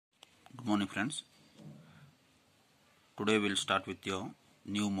Good morning, friends. Today we'll start with your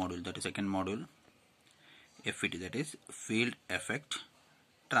new module, that is second module, FET, that is Field Effect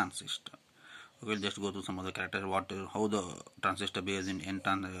Transistor. We'll just go through some of the characters, how the transistor behaves in N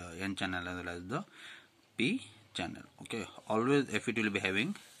channel as well as the P channel. Okay, always FET will be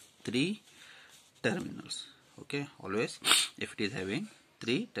having three terminals. Okay, always FET is having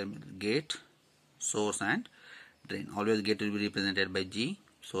three terminals: gate, source, and drain. Always gate will be represented by G,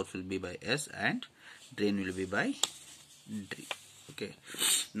 source will be by S, and drain will be by D. Okay,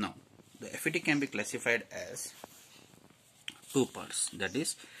 now the FET can be classified as two parts, that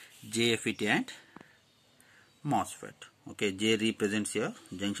is JFET and MOSFET. Okay, J represents your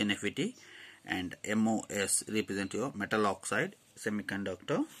junction FET and MOS represents your metal oxide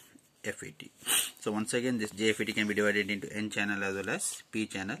semiconductor FET. So once again, this JFET can be divided into N channel as well as P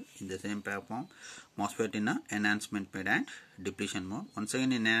channel in the same platform. MOSFET in a enhancement mode and depletion mode. Once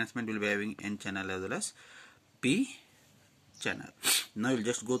again, in enhancement we will be having N channel as well as P channel. Now we'll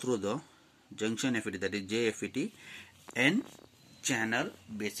just go through the junction FET, that is JFET, N channel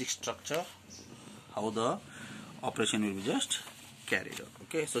basic structure, how the operation will be just carried out.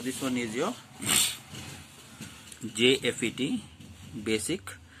 Okay, so this one is your JFET basic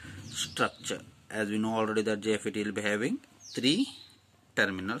structure. As we know already that JFET will be having three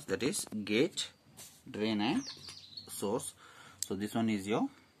terminals, that is gate, drain, and source. So this one is your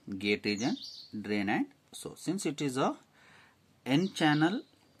gate region, drain, and source. Since it is a N channel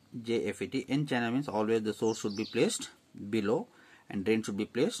JFET, N channel means always the source should be placed below and drain should be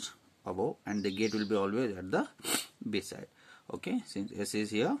placed above, and the gate will be always at the B side. Okay, since S is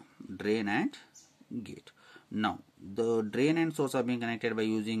here, drain and gate. Now the drain and source are being connected by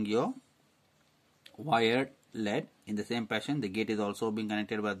using your wired lead. In the same fashion, the gate is also being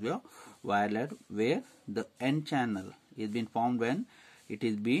connected with your wired lead, where the N channel is being formed when it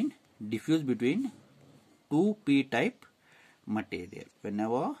is being diffused between two P type material.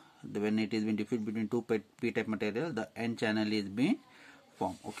 When it is being diffused between two P type material, the N channel is being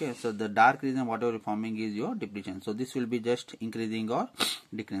formed. Okay, so the dark region whatever forming is your depletion. So this will be just increasing or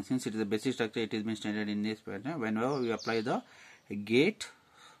decreasing. Since it is a basic structure, it is being standard in this pattern. Whenever we apply the gate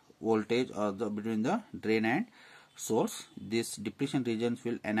voltage or between the drain and source, this depletion regions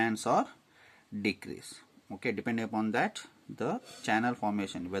will enhance or decrease. Okay, depending upon that, the channel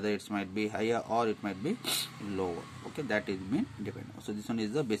formation, whether it might be higher or it might be lower. Okay, that is being dependent. So this one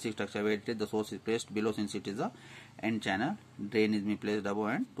is the basic structure, where it is the source is placed below, since it is a N channel, drain is being placed above,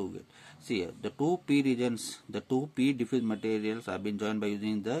 and two gate. See here, the two P regions, the two P diffused materials are being joined by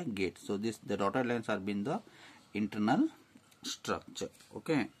using the gate. So this, the dotted lines are being the internal structure.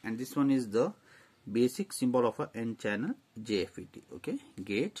 Okay, and this one is the basic symbol of a N channel JFET. Okay,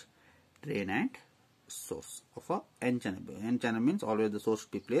 gate, drain, and source of a N channel. N channel means always the source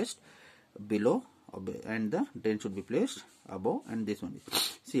should be placed below and the drain should be placed above, and this one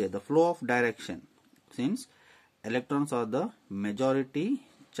is, see here, the flow of direction. Since electrons are the majority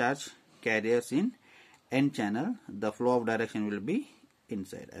charge carriers in N channel, the flow of direction will be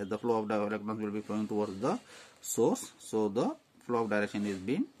inside, as the flow of the electrons will be flowing towards the source. So the flow of direction is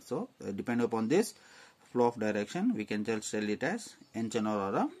being, so depending upon this flow of direction, we can just tell it as N channel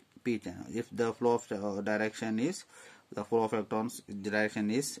or a P channel. If the flow of direction is, the flow of electrons direction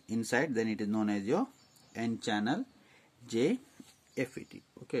is inside, then it is known as your N channel JFET.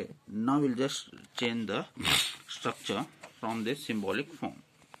 Okay, now we'll just change the structure from this symbolic form.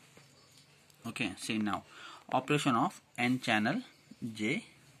 Okay, see now, operation of N channel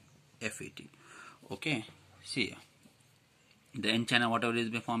JFET. Okay, see here, the N channel whatever is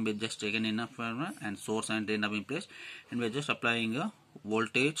being formed is just taken in a formula, and source and drain are being placed, and we are just applying a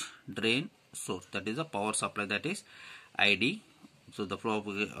voltage drain source, that is a power supply, that is ID. So the flow of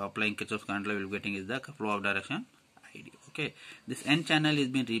applying Kirchhoff's current law we will be getting is the flow of direction ID. Okay, this N channel is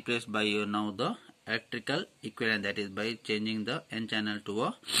being replaced by now the electrical equivalent, that is by changing the N channel to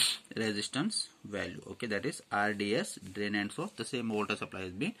a resistance value. Okay, that is RDS, drain and source. The same voltage supply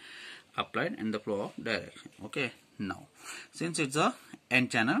is being applied and the flow of direction. Okay, now since it's a N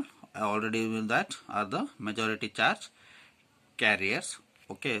channel, I already know that are the majority charge carriers.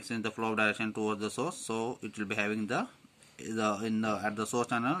 Okay, since the flow of direction towards the source, so it will be having the at the source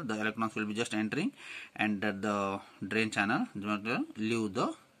channel the electrons will be just entering, and at the drain channel leave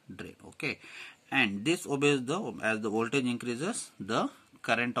the drain. Okay, and this obeys the, as the voltage increases, the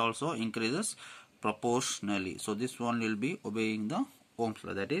current also increases proportionally. So this one will be obeying the Ohm's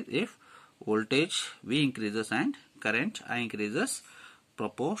law, that is if voltage V increases and current I increases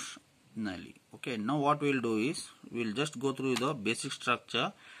proportionally. Okay, now what we will do is we will just go through the basic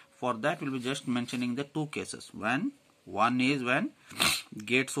structure. For that we will be just mentioning the two cases. One is when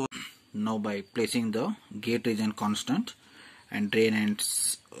gate source Now by placing the gate region constant and drain and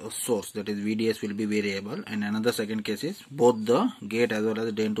source, that is VDS, will be variable, and another second case is both the gate as well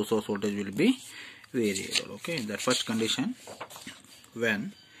as drain to source voltage will be variable. Okay, the first condition,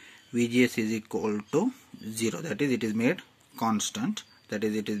 when VGS is equal to 0, that is it is made constant, that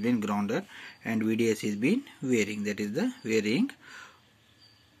is it is been grounded, and VDS is been varying, that is the varying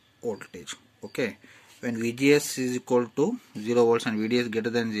voltage. Okay, when VGS is equal to 0 volts and VDS greater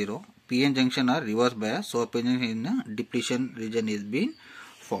than 0, PN junction are reverse bias, so PN junction in a depletion region is being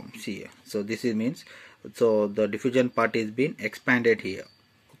formed. See here, so this is means, so the diffusion part is being expanded here.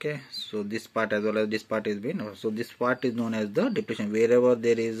 Okay, so this part as well as this part is been, so this part is known as the depletion. Wherever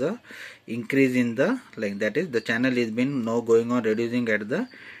there is a increase in the length, that is the channel is been now going on reducing at the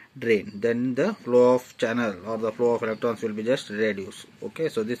drain, then the flow of channel or the flow of electrons will be just reduced. Okay,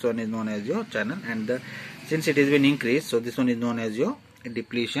 so this one is known as your channel, and since it has been increased, so this one is known as your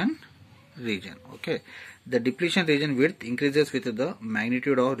depletion region. Okay, the depletion region width increases with the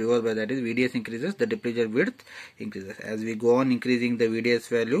magnitude of reverse bias, that is VDS increases, the depletion width increases. As we go on increasing the VDS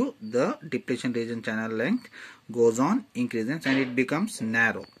value, the depletion region channel length goes on increases and it becomes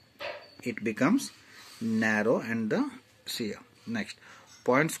narrow. It becomes narrow, and the see here, next,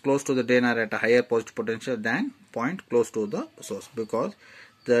 points close to the drain are at a higher positive potential than point close to the source, because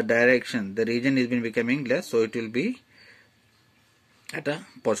the direction, the region is been becoming less, so it will be at a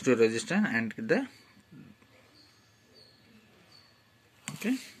positive resistance, and the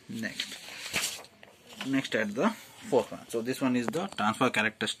okay, next at the fourth one. So this one is the transfer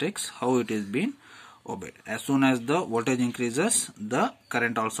characteristics, how it is being obeyed. As soon as the voltage increases, the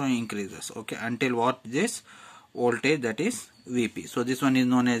current also increases. Okay, until what, this voltage, that is Vp. So this one is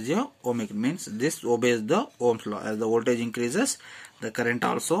known as your ohmic, means this obeys the Ohm's law. As the voltage increases, the current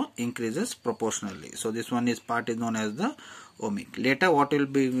also increases proportionally. So this one is part is known as the ohmic. Later what will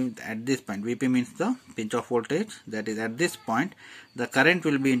be at this point, Vp means the pinch off voltage, that is at this point the current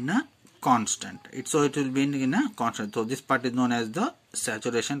will be in a constant. So it will be in a constant. So this part is known as the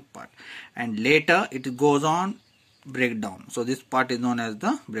saturation part, and later it goes on breakdown. So this part is known as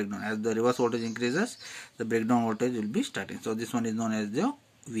the breakdown. As the reverse voltage increases, the breakdown voltage will be starting. So this one is known as the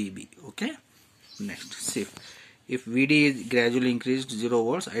VB. Okay, next, see, if VD is gradually increased 0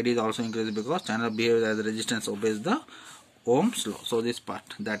 volts, ID is also increased because channel behaves as resistance obeys the Ohm's law. So this part,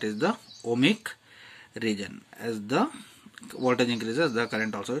 that is the ohmic region. As the voltage increases, the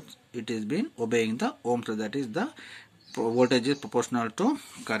current also it is been obeying the Ohm's law, that is the voltage is proportional to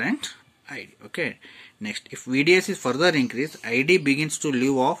current ID. Okay, next, if VDS is further increased, ID begins to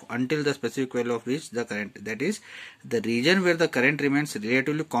leave off until the specific value of which the current, that is the region where the current remains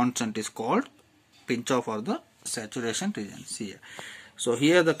relatively constant, is called pinch off or the saturation region. See here, so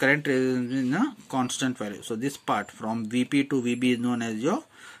here the current is in a constant value. So this part from Vp to Vb is known as your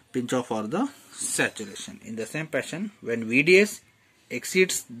pinch off or the saturation. In the same fashion, when VDS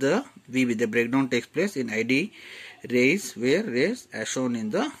exceeds the Vb, the breakdown takes place in ID rays, where rays as shown in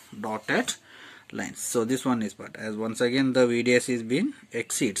the dotted lines. So this one is part, as once again the VDS is been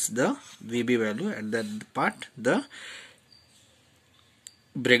exceeds the Vb value, at that part the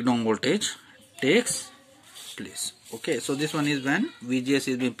breakdown voltage takes place. Okay, so this one is when VGS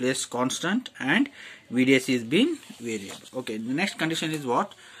is being placed constant and VDS is being variable. Okay, the next condition is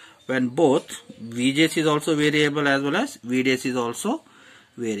what, when both VGS is also variable as well as VDS is also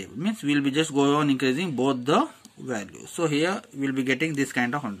variable, means we will be just go on increasing both the values. So here we will be getting this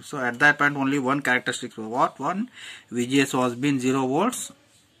kind of 100. So at that point only one characteristic was what, one VGS was been 0 volts,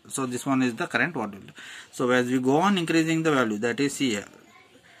 so this one is the current what will do. So as we go on increasing the value, that is here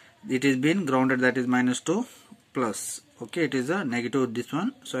it is been grounded, that is -2 plus, okay, it is a negative this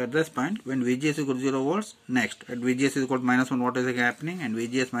one. So at this point when VGS is equal to 0 volts, next at VGS is equal to -1, what is happening, and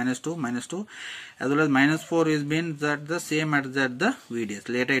VGS -2 as well as -4 is been that the same as that the VDS.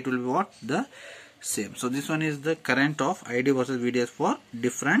 Later it will be what, the same. So this one is the current of ID versus VDS for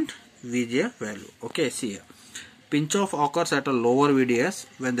different VGF value. Okay, see here, pinch off occurs at a lower VDS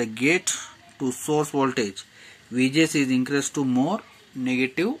when the gate to source voltage VGS is increased to more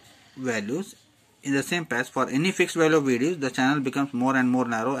negative values. In the same path, for any fixed value of VDS, the channel becomes more and more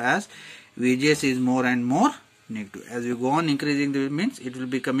narrow as VGS is more and more negative. As we go on increasing, the means it will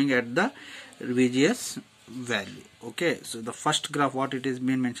be coming at the VGS value. Okay, so the first graph what it is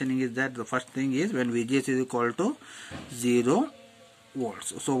been mentioning is that the first thing is when VGS is equal to 0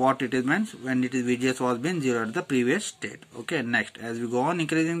 volts. So what it is means, when it is VGS was been 0 at the previous state. Okay, next as we go on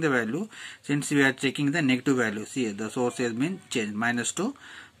increasing the value, since we are checking the negative value, see the source has been changed, -2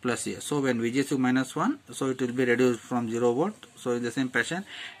 plus here. So when VGS is -1, so it will be reduced from 0 volt. So in the same fashion,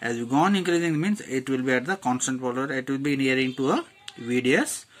 as we go on increasing, means it will be at the constant voltage, it will be nearing to a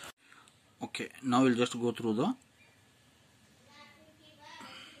VDS Okay, now we'll just go through the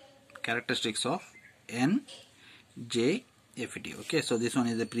characteristics of NJFET. Okay, so this one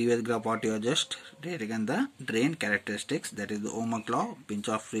is the previous graph what you have just taken, the drain characteristics, that is the Ohm's law, pinch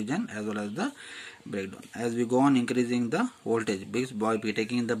off region as well as the breakdown. As we go on increasing the voltage, because by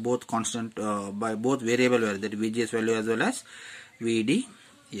taking the both constant by both variable values, that VGS value as well as VD.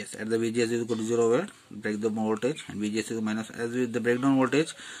 Yes, at the VGS is equal to 0 where break the voltage, and VGS is minus, as with the breakdown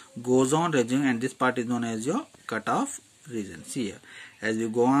voltage goes on reducing, and this part is known as your cutoff region. See here, as we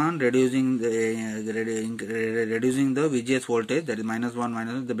go on reducing the VGS voltage, that is minus 1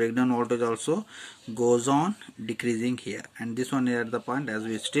 minus 1, the breakdown voltage also goes on decreasing here, and this one here at the point as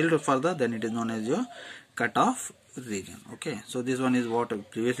we still further, then it is known as your cutoff region. Okay, so this one is what I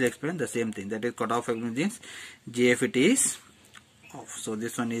previously explained, the same thing, that is cutoff means JFET is off. So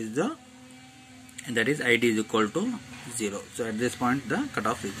this one is the, and that is ID is equal to 0. So at this point the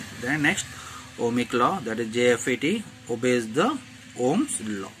cutoff region. Then next Ohmic law, that is JFET obeys the Ohm's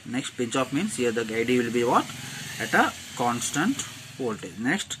law. Next pinch off means here the ID will be what, at a constant voltage.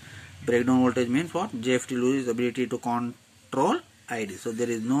 Next breakdown voltage means what, JFET loses ability to control ID. So there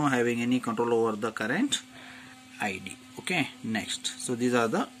is no having any control over the current ID. Okay, next, so these are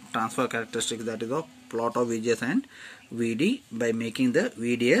the transfer characteristics, that is a plot of VGS and VD by making the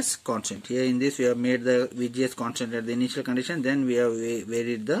VDS constant. Here in this we have made the VGS constant at the initial condition, then we have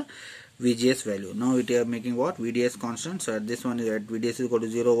varied the VGS value. Now we are making what, VDS constant. So at this one is at VDS is equal to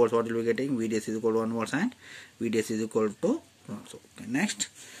 0 volts, what will be getting, VDS is equal to 1 volts and VDS is equal to 1. So okay, next,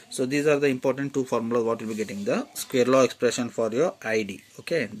 so these are the important two formulas what will be getting, the square law expression for your ID.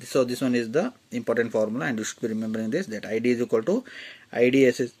 Okay, so this one is the important formula, and you should be remembering this, that ID is equal to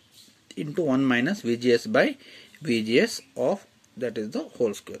IDS into 1 minus VGS by VGS of, that is the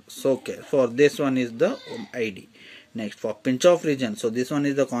whole square. So okay, for this one is the ID. Next, for pinch off region, so this one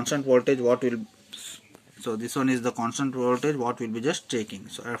is the constant voltage what will, so this one is the constant voltage what will be just taking.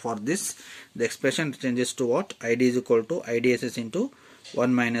 So for this the expression changes to what, ID is equal to IDSS into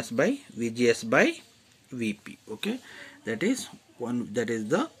 1 minus by VGS by VP. Okay, that is one, that is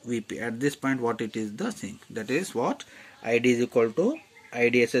the VP. At this point what it is the thing, that is what, ID is equal to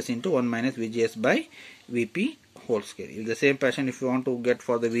IDSS into 1 minus VGS by VP whole square. In the same fashion, if you want to get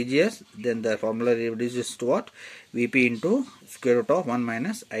for the VGS, then the formula reduces to what, VP into square root of 1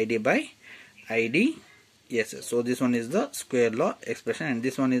 minus ID by ID. Yes, so this one is the square law expression, and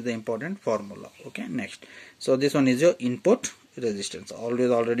this one is the important formula. Okay, next, so this one is your input resistance.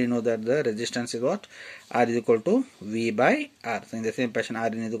 Already know that the resistance is what, R is equal to V by R. So in the same fashion,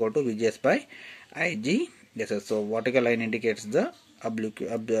 R is equal to VGS by IG. Yes, so vertical line indicates the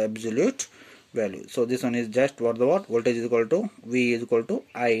absolute value. So this one is just what, the what, voltage is equal to V is equal to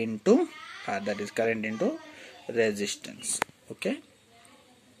I into R, that is current into resistance. Okay,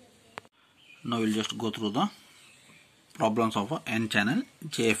 now we'll just go through the problems of a N channel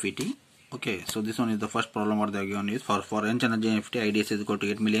JFET. Okay, so this one is the first problem what they are given is for N channel JFET, IDS is equal to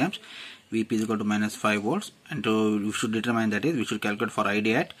 8 milliamps, VP is equal to minus 5 volts, and we should determine, that is we should calculate for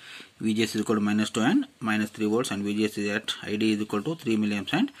ID at VGS is equal to minus 2 and minus 3 volts, and VGS is at ID is equal to 3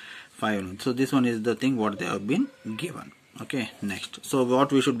 milliamps and 5 volts. So this one is the thing what they have been given. Okay, next, so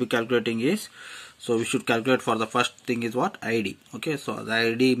what we should be calculating is, so we should calculate for the first thing is what, ID. Okay, so the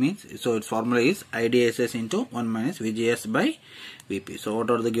ID means, so its formula is IDSS into 1 minus VGS by VP. So what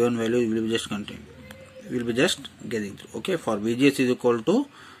are the given values, we will be just continue, we will be just getting through. Okay, for VGS is equal to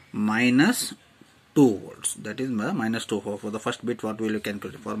minus 2 volts, that is minus 2 for the first bit what we will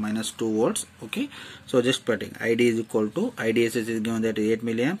calculate for minus 2 volts. Okay, so just putting ID is equal to IDSS is given that 8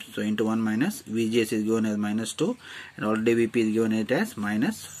 milliamps, so into 1 minus VGS is given as minus 2, and already VP is given it as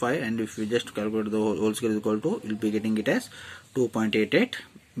minus 5, and if we just calculate the whole square is equal to, we will be getting it as 2.88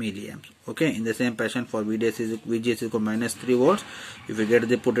 milliamps. Okay, in the same fashion for VGS is equal to minus 3 volts, if we get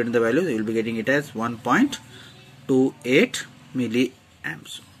the put in the values, we will be getting it as 1.28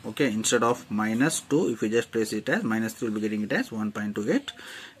 milliamps. Okay, instead of minus 2, if we just place it as minus 3, we will be getting it as 1.28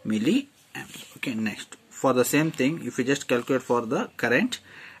 milliamps. Okay, next, for the same thing, if we just calculate for the current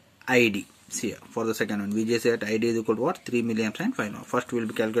ID, see here, for the second one, VGS at ID is equal to what, 3 milliamps and 5. Now, first we will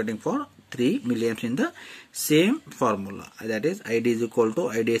be calculating for 3 milliamps in the same formula, that is ID is equal to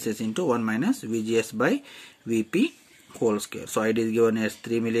IDSS into 1 minus VGS by VP whole square. So ID is given as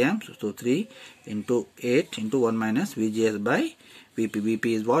 3 milliamps, so 3 into 8 into 1 minus VGS by VP.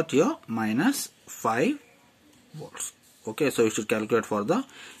 VP is what, your minus 5 volts. Okay, so you should calculate for the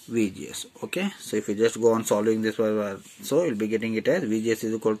VGS. Okay, so if you just go on solving this, so you'll be getting it as VGS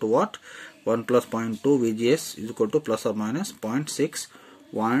is equal to what, 1 plus 0.2 VGS is equal to plus or minus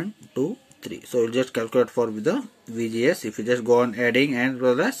 0.6123. 3. So we'll just calculate for the VGS. If you just go on adding and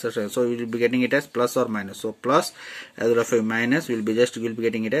so we will be getting it as plus or minus. So plus as well as minus will be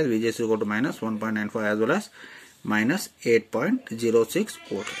getting it as VGS is equal to minus 1.94 as well as minus 8.06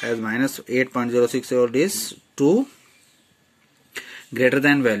 volt. As minus 8.06 volt is 2 greater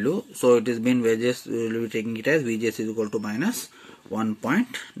than value, so it has been VGS, we will be taking it as VGS is equal to minus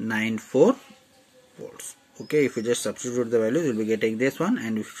 1.94 volts. Okay, if you just substitute the values, you will be getting this one,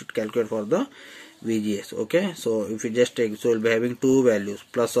 and you should calculate for the VGS. Okay, so if you just take, so we will be having two values,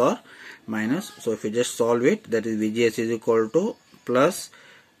 plus or minus. So if you just solve it, that is VGS is equal to plus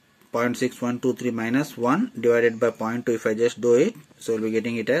 0.6123 minus 1 divided by 0.2. If I just do it, so we'll be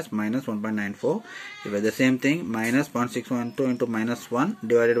getting it as minus 1.94. If I the same thing, minus 0.612 into minus 1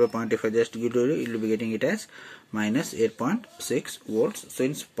 divided by 0.2. If I just do it, you'll be getting it as minus 8.6 volts.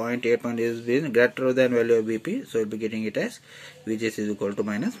 Since 0.8 is greater than value of Vp, so we'll be getting it as VGS is equal to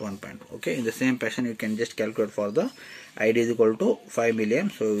minus 1. Okay, in the same fashion, you can just calculate for the ID is equal to 5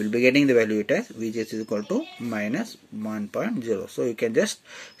 milliamps. So we will be getting the value it as VGS is equal to minus 1.0. So you can just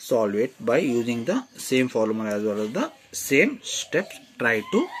solve it by using the same formula as well as the same steps. Try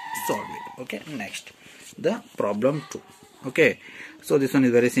to solve it. Okay, next the problem 2. Okay, so this one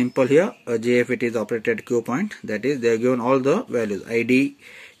is very simple here. JFET is operated at Q point, that is they are given all the values. ID,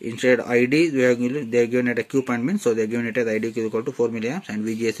 instead ID they are given at a Q point means, so they are given it as ID is equal to 4 milliamps and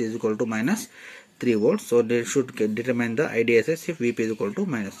VGS is equal to minus 3 volts. So they should determine the IDSS if Vp is equal to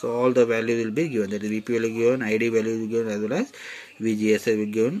minus. So all the values will be given, that is Vp will be given, ID value will be given as well as VGS will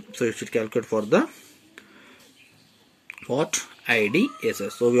be given. So you should calculate for the what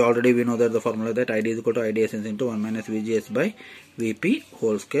IDSS. So we know that the formula that ID is equal to IDSS into 1 minus VGS by Vp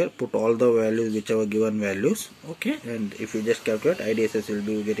whole square. Put all the values whichever given values. Okay, and if you just calculate, IDSS will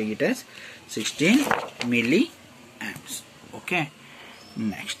be getting it as 16 milliamps. Okay,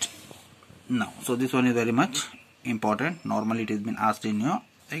 next. Now, so this one is very much important. Normally it has been asked in your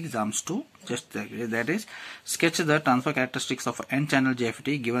exams too. Just that is, sketch the transfer characteristics of n channel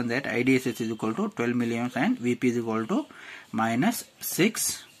JFET given that IDSS is equal to 12 milliamps and Vp is equal to minus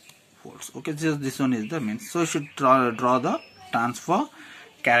 6 volts. Okay, this one is the means. So you should draw the transfer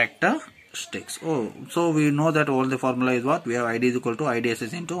characteristics. Oh, so we know that all the formula is what? We have ID is equal to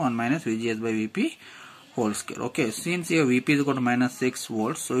IDSS into 1 minus VGS by Vp whole square. Okay, since here Vp is equal to minus 6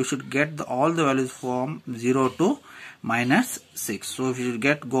 volts, so you should get all the values from 0 to minus 6. So if you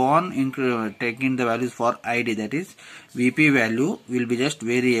go on taking the values for ID, that is Vp value will be just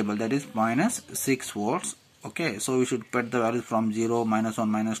variable, that is minus 6 volts. Okay, so we should put the values from 0, minus 1,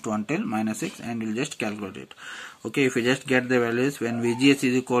 minus 2 until minus 6 and we'll just calculate it. Okay, if you just get the values when VGS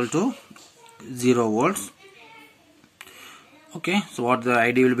is equal to 0 volts. Okay, so what the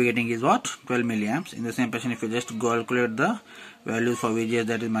ID will be getting is what? 12 milliamps. In the same fashion, if you just calculate the values for VGS,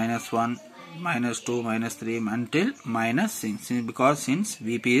 that is minus 1, minus 2, minus 3 until minus 6, since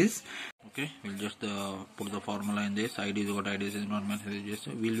Vp is okay, we'll just put the formula in this. ID is equal to IDSS is not minus VGS.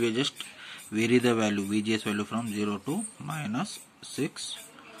 Will we just vary the value VGS value from 0 to minus 6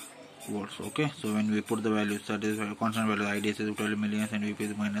 volts. Okay, so when we put the values, that is constant value IDSS is 12 milliamps and Vp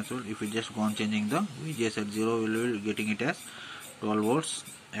is minus volt. If we just go on changing the VGS at 0, we will be getting it as 12 volts.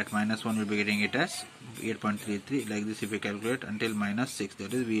 At minus 1 we will be getting it as 8.33. like this if we calculate until minus 6,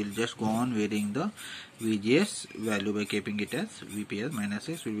 that is we will just go on varying the VGS value by keeping it as Vp as minus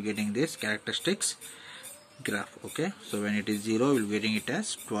 6. we will be getting this characteristics graph. Okay, so when it is 0 we will be getting it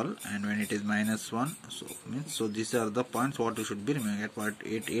as 12 and when it is minus 1, so these are the points what you should be remembering. At part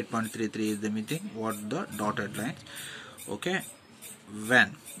 8.33 is the meeting what the dotted lines. Okay,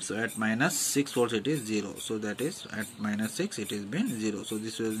 when so at minus 6 volts it is 0, so that is at minus 6 it is been 0. So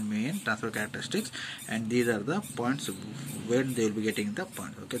this was the main transfer characteristics and these are the points when they will be getting the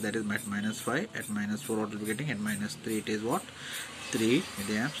point. Okay, that is at minus 5, at minus 4 what will be getting, at minus 3 it is what? 3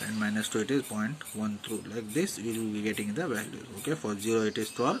 milliamps and minus 2 it is 0.1 through. Like this we will be getting the values. Okay, for 0 it is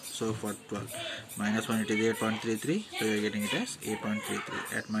 12, so for 12 minus 1 it is 8.33, so we are getting it as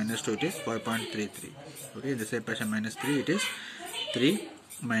 8.33. at minus 2 it is 5.33. okay, in the same fashion minus 3 it is 3,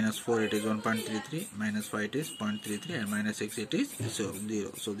 minus 4 it is 1.33, minus 5 it is 0.33 and minus 6 it is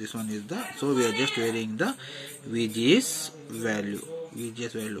 0. So this one is the, so we are just varying the VGS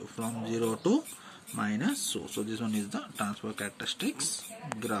value from 0 to minus. So this one is the transfer characteristics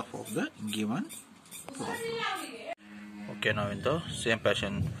graph of the given problem. Okay, now in the same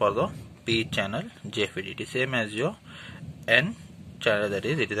fashion for the P channel JFET, it is same as your N channel, that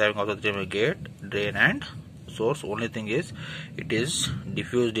is it is having also the same gate, drain and source. Only thing is it is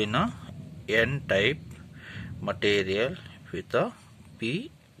diffused in a N type material with a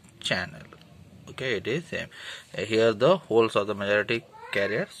P channel. Okay, it is same. Here the holes are the majority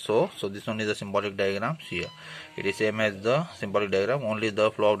carrier. So this one is the symbolic diagram here. It is same as the symbolic diagram, only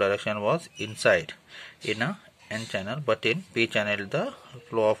the flow of direction was inside in a N channel, but in P channel the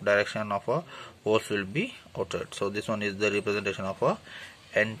flow of direction of a holes will be outside. So this one is the representation of a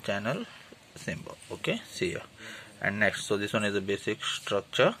N channel symbol. Okay, see here. And next, so this one is the basic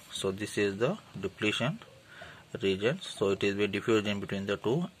structure. So this is the depletion regions. So it is be diffused in between the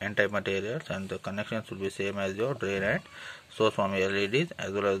two N-type materials, and the connections will be same as your drain and source from LEDs,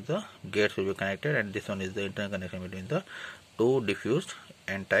 as well as the gates will be connected, and this one is the internal connection between the two diffused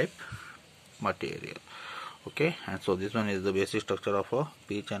N-type material. Okay, and so this one is the basic structure of a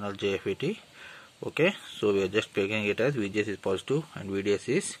P channel JFET. Okay, so we are just taking it as VGS is positive and VDS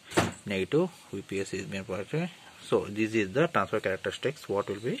is negative, VPS is being positive. So this is the transfer characteristics what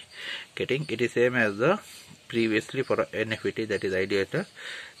will be getting. It is same as the previously for NFET, that is ideator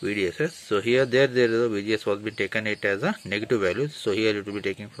VDSS. So here there is a VGS was been taken it as a negative value. So here it will be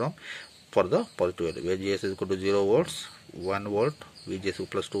taking from for the positive value. VGS is equal to 0 volts, 1 volt, VGS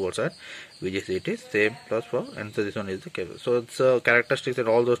plus 2 volts, and VGS it is same plus for, and so this one is the cable. So its characteristics and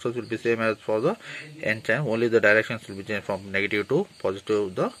all those stuff will be same as for the N channel, only the directions will be changed from negative to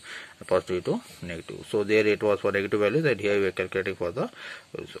positive, the positive to negative. So there it was for negative values, and here we are calculating for the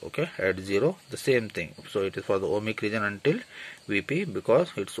values. Okay, at 0 the same thing. So it is for the ohmic region until VP,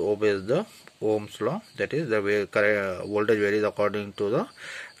 because it's obeys the Ohm's law, that is the way voltage varies according to the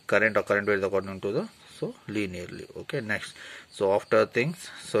current, or current varies according to the, so linearly. Okay, next, so after things,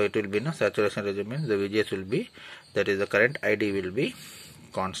 so it will be in a saturation region, means the VGS will be, that is the current ID will be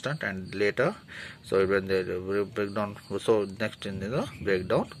constant, and later, so when the breakdown, so next in the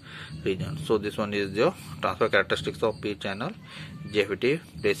breakdown region. So this one is the transfer characteristics of P channel JFET,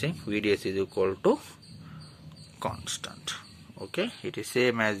 placing VDS is equal to constant. Okay, it is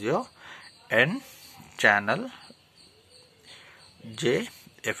same as your N channel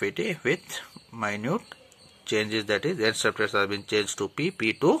JFET with minute changes, that is N substrates have been changed to P,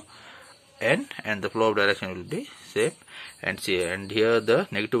 P to N, and the flow of direction will be same. And see, and here the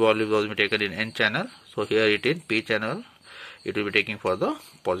negative value was be taken in N channel, so here it in P channel it will be taking for the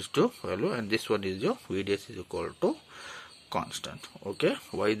positive value, and this one is your VDS is equal to constant. Okay,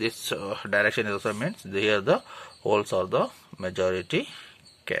 why this direction is also means here the holes are the majority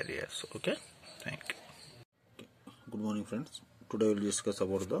carriers. Okay, thank you. Good morning friends. Today we will discuss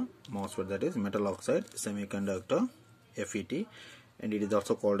about the MOSFET, that is metal oxide semiconductor FET, and it is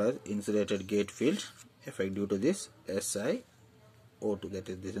also called as insulated gate field effect due to this SiO2, that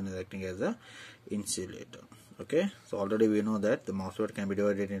is this one is acting as a insulator. Okay, so already we know that the MOSFET can be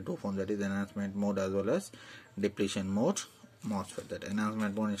divided into two forms, that is enhancement mode as well as depletion mode MOSFET. That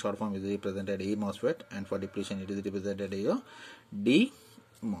enhancement mode in short form is represented E MOSFET, and for depletion it is represented as D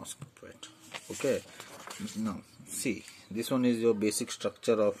MOSFET. Okay, now see, this one is your basic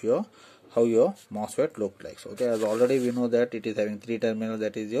structure of your how your MOSFET look like. Okay, as already we know that it is having three terminals,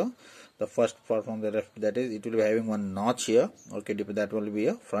 that is your the first part from the left, that is it will be having one notch here. Okay, that will be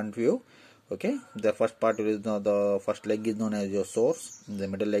a front view. Okay, the first part is the first leg is known as your source, the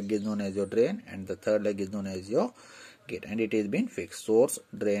middle leg is known as your drain, and the third leg is known as your gate, and it is been fixed, source,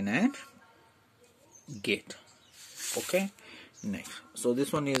 drain and gate. Okay, next, so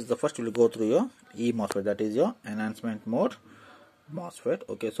this one is the first will go through your E MOSFET, that is your enhancement mode MOSFET.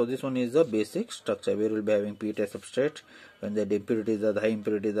 Okay, so this one is the basic structure where we will be having p-type substrate. When the impurities or the high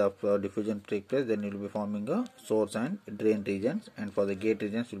impurities of diffusion take place, then you will be forming a source and drain regions, and for the gate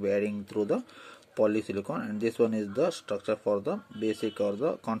regions will be adding through the polysilicon, and this one is the structure for the basic or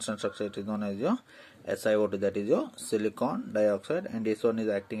the constant structure. It is known as your SiO2, that is your silicon dioxide, and this one is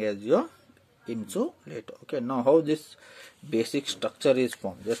acting as your insulator. Okay, now how this basic structure is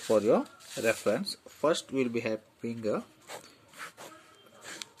formed, just for your reference. First we will be having a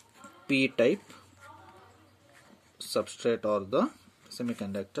p-type substrate or the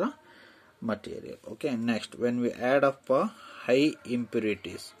semiconductor material. Okay, next when we add up high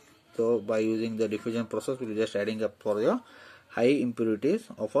impurities, so by using the diffusion process we will just adding up for your high impurities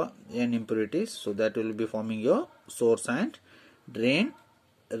of n impurities, so that will be forming your source and drain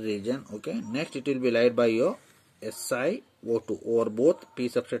region. Okay, next it will be lied by your SiO2 over both p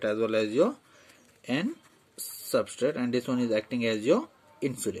substrate as well as your n substrate, and this one is acting as your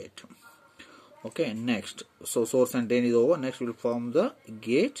insulator. Okay, next, so source and drain is over. Next we will form the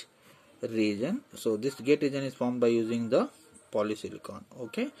gate region. So this gate region is formed by using the polysilicon.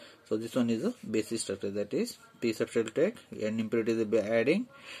 Okay, so this one is the basic structure, that is p substrate will take, n impurities will be adding,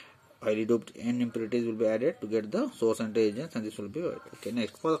 highly doped n impurities will be added to get the source and drain regions, and this will be okay.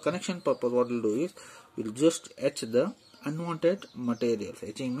 Next, for the connection purpose, what we will do is we will just etch the unwanted materials.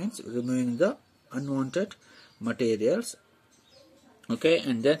 Etching means removing the unwanted materials okay,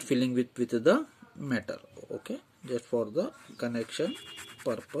 and then filling with the metal. Okay, just for the connection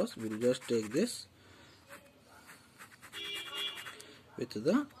purpose we'll just take this with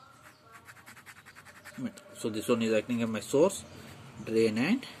the metal. So this one is acting as my source, drain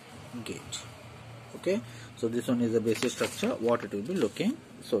and gate. Okay, so this one is the basic structure what it will be looking.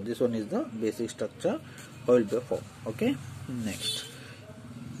 So this one is the basic structure how it will be formed. Okay, next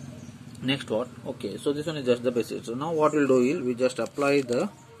what? Okay, so this one is just the basic. So now what we'll do is we just apply the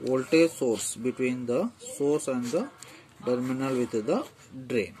voltage source between the source and the terminal with the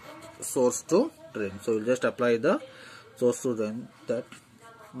drain, source to drain. So we'll just apply the source to drain, that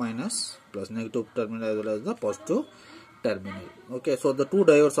minus plus negative terminal as well as the positive terminal. Okay, so the two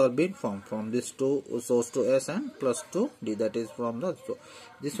diodes are being formed from this to source to S and plus to D, that is from the, so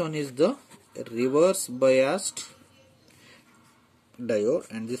this one is the reverse biased diode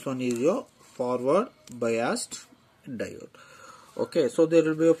and this one is your forward biased diode. Okay, so there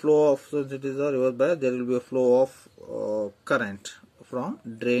will be a flow of, since it is a reverse bias, there will be a flow of current from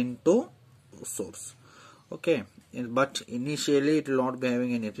drain to source. Okay, but initially it will not be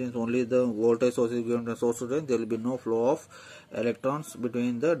having any, since only the voltage source is given to source to drain, there will be no flow of electrons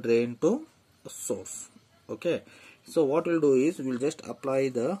between the drain to source. Okay, so what we'll do is we'll just apply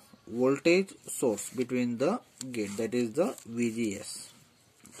the voltage source between the gate, that is the VGS,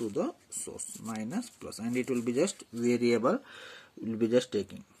 to the source, minus plus, and it will be just variable, will be just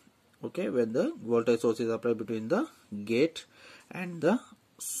taking. Okay, when the voltage source is applied between the gate and the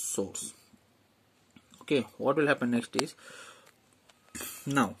source. Okay, what will happen next is,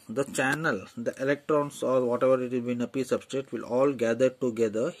 now the channel, the electrons or whatever it is in a P substrate will all gather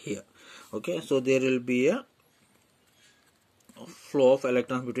together here. Okay, so there will be a flow of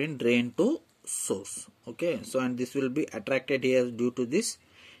electrons between drain to source. Okay, so and this will be attracted here due to this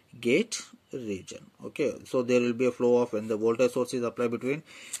gate region. Okay, so there will be a flow of, when the voltage source is applied between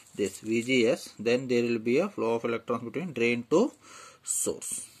this VGS, then there will be a flow of electrons between drain to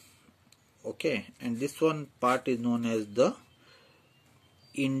source. Okay, and this one part is known as the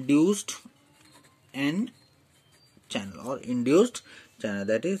induced N channel or induced channel,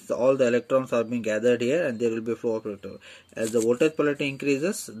 that is all the electrons are being gathered here and there will be flow of electrons. As the voltage polarity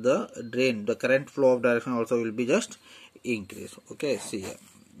increases, the drain, the current flow of direction also will be just increase. Okay, see here.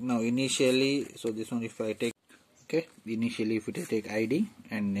 Now initially, so this one if I take, okay, initially if I take ID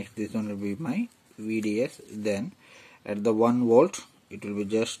and next this one will be my VDS, then at the 1 volt it will be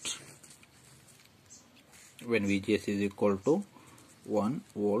just, when VGS is equal to 1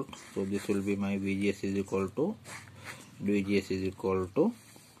 volt, so this will be my VGS is equal to, VGS is equal to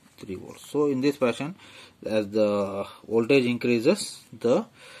 3 volts. So in this fashion, as the voltage increases, the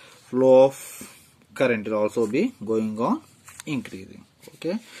flow of current will also be going on increasing.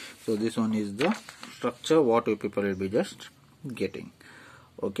 Okay, so this one is the structure what you people will be just getting.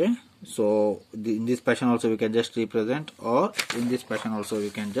 Okay, so in this fashion also we can just represent, or in this fashion also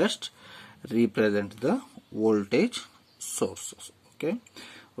we can just represent the voltage sources. Okay,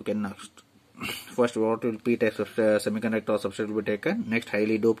 okay, next, first what will p-type semiconductor substrate will be taken. Next,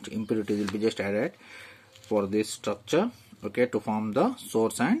 highly doped impurities will be just added for this structure, okay, to form the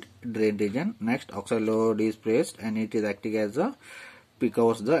source and drain region. Next, oxide load is placed and it is acting as a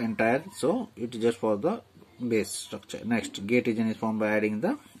covers the entire, so it is just for the base structure. Next, gate region is formed by adding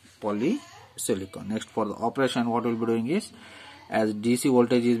the polysilicon. Next, for the operation what we will be doing is, as DC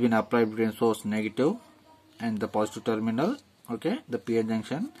voltage is been applied between source negative and the positive terminal, okay, the PN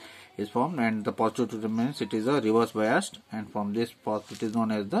junction is formed and the positive terminal, it is a reverse biased, and from this it is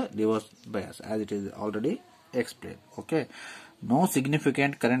known as the reverse bias, as it is already explained. Okay, no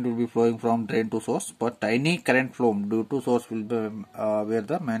significant current will be flowing from drain to source, but tiny current flow due to source will be where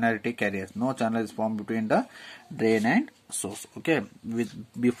the minority carriers. No channel is formed between the drain and source. Okay, with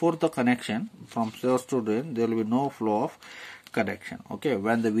before the connection from source to drain, there will be no flow of connection. Okay,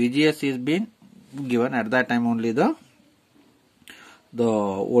 when the VGS is being given, at that time only the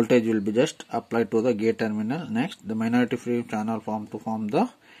voltage will be just applied to the gate terminal. Next, the minority free channel formed to form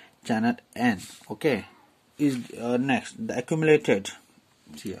the channel N. Okay, is next the accumulated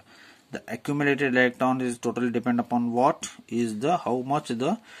here. The accumulated electron is totally depend upon what is the, how much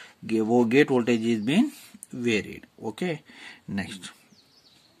the gate voltage is being varied. Okay, next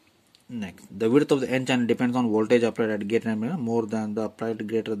the width of the N channel depends on voltage applied at gate terminal. More than the applied,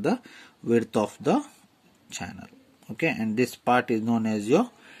 greater the width of the channel. Okay, and this part is known as your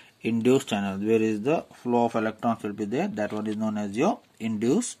induced channel, where is the flow of electrons will be there, that one is known as your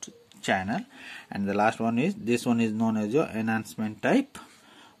induced channel. And the last one is, this one is known as your enhancement type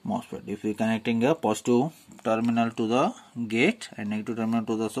MOSFET. If we are connecting a positive terminal to the gate and negative terminal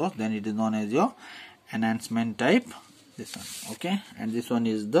to the source, then it is known as your enhancement type this one. Okay, and this one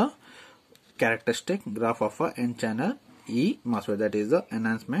is the characteristic graph of a n channel E MOSFET, that is the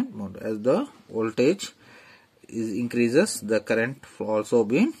enhancement mode. As the voltage increases, the current also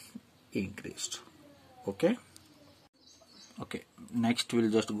been increased. Okay. Okay, next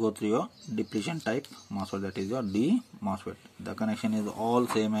we'll just go through your depletion type MOSFET, that is your D MOSFET. The connection is all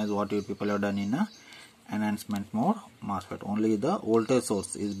same as what you people have done in a enhancement mode MOSFET. Only the voltage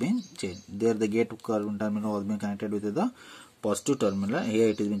source is being changed. There the gate curve terminal was being connected with the positive terminal. Here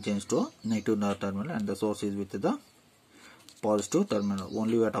it is been changed to a negative terminal, and the source is with the positive terminal.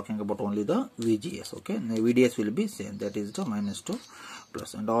 Only we are talking about only the VGS. Okay, and the VDS will be same, that is the -2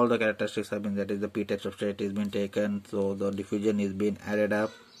 plus, and all the characteristics have been, that is the p-type substrate is been taken, so the diffusion is being added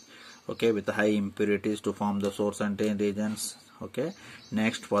up, okay, with the high impurities to form the source and drain regions. Okay,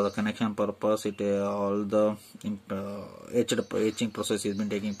 next for the connection purpose, it all the etching process is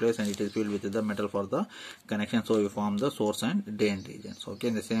been taking place, and it is filled with the metal for the connection, so we form the source and drain regions. Okay,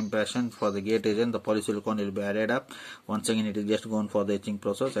 in the same fashion for the gate region, the polysilicon will be added up. Once again it is just gone for the etching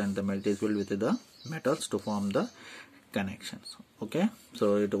process, and the melt is filled with the metals to form the connections. Okay,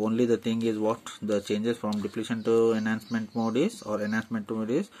 so it only the thing is what the changes from depletion to enhancement mode is, or enhancement to mode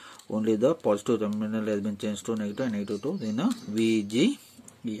is, only the positive terminal has been changed to negative and negative to in a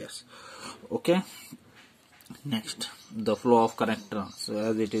VGS. Okay, next the flow of correctors. So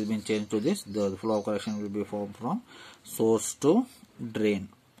as it has been changed to this, the flow of correction will be formed from source to drain.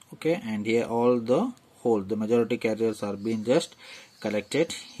 Okay, and here all the whole the majority carriers are being just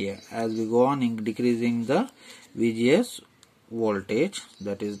collected here. As we go on in decreasing the VGS voltage,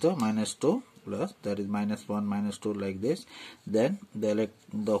 that is the -2 plus, that is -1 -2 like this, then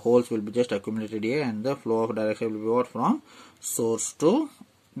the holes will be just accumulated here, and the flow of direction will be what, from source to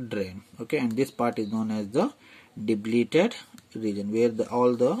drain. Okay, and this part is known as the depleted region, where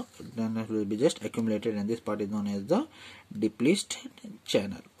all the will be just accumulated, and this part is known as the depleted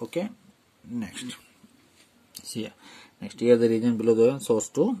channel. Okay, next see here. Next, here the region below the source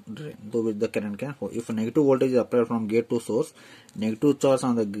to drain, though with the current can flow. If a negative voltage is applied from gate to source, negative charge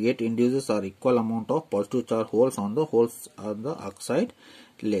on the gate induces are equal amount of positive charge holes on the oxide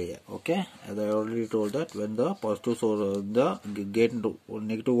layer. Okay, as I already told that when the positive source, the gate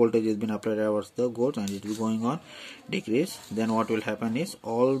negative voltage has been applied towards the goals, and it is going on decrease, then what will happen is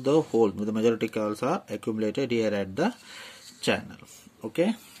all the holes, the majority holes are accumulated here at the channel.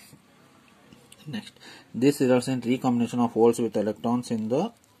 Okay. Next, this results in recombination of holes with electrons in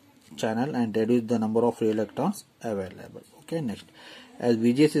the channel and reduce the number of free electrons available. Okay, next, as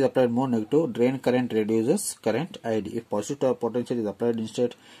VGS is applied more negative, drain current reduces current ID. If positive potential is applied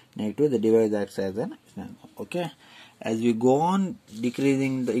instead negative, the device acts as an okay. As we go on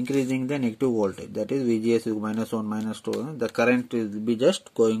increasing the negative voltage, that is VGS is -1 -2, the current will be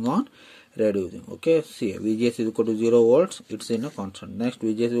just going on reducing. Okay, see VGS is equal to 0 volts, it's in a constant. Next,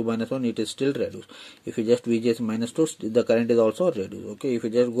 VGS is -1, it is still reduced. If you just VGS -2, the current is also reduced. Okay, if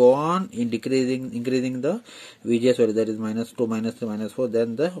you just go on in increasing the VGS value, that is -2 -3 -4,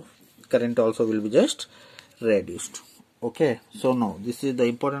 then the current also will be just reduced. Okay, so now this is the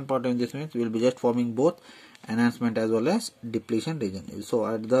important part in this, means we will be just forming both enhancement as well as depletion region. So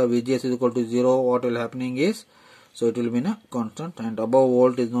at the VGS is equal to 0, what will happening is, so it will be in a constant, and above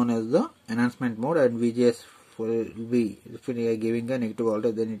volt is known as the enhancement mode, and VGS will be, if we are giving a negative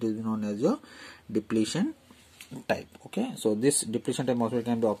voltage, then it is known as your depletion type. Okay, so this depletion type MOSFET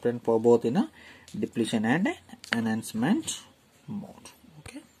can be obtained for both in a depletion and enhancement mode.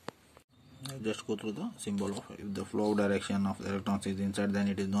 Okay, I'll just go through the symbol of, if the flow direction of the electrons is inside, then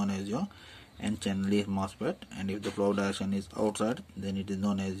it is known as your N channel MOSFET, and if the flow direction is outside, then it is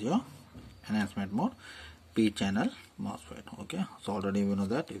known as your enhancement mode P channel MOSFET. Okay, so already we know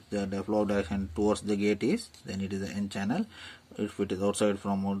that if the flow direction towards the gate is, then it is the N channel. If it is outside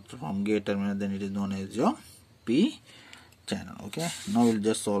from gate terminal, then it is known as your P channel. Okay, now we'll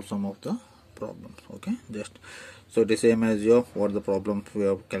just solve some of the problems. Okay, just so it is same as your what the problem we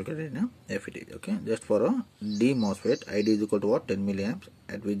have calculated in FET. Okay, just for a D MOSFET, ID is equal to what, 10 milliamps,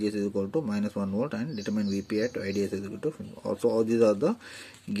 at VGS is equal to -1 volt, and determine VP at IDS is equal to, also all these are the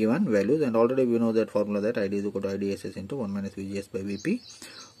given values, and already we know that formula, that ID is equal to IDSS into 1 minus VGS by VP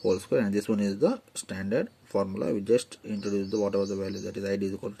whole square, and this one is the standard formula. We just introduce the whatever the value, that is ID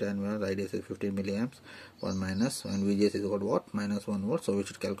is equal to 10 minus IDS is 15 milliamps, 1 minus, and VGS is equal to what, -1 volt, so we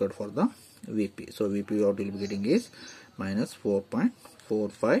should calculate for the VP. So VP what we will be getting is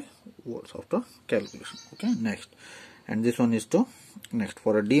 -4.45 volts after calculation. Okay, next, and this one is to next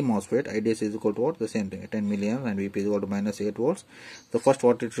for a D MOSFET. IDS is equal to what? The same thing, 10 milliamps, and VP is equal to minus 8 volts. The first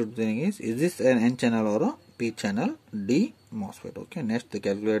what it should think is this an N channel or a P channel D MOSFET? Okay, next they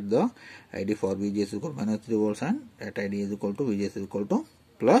calculate the ID for VGS is equal to minus 3 volts, and at ID is equal to VGS is equal to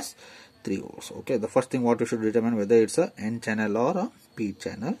plus 3 volts. Okay, the first thing what you should determine whether it's a N channel or a P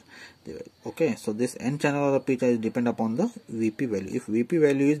channel. Okay, so this N channel or a P channel depend upon the VP value. If VP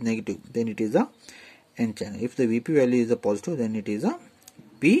value is negative, then it is a N channel. If the VP value is a positive, then it is a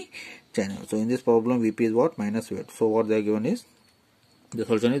P channel. So in this problem, VP is what? Minus 8. So what they are given is, the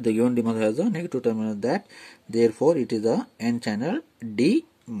solution is the given D MOSFET has a negative terminal, that therefore it is a N channel D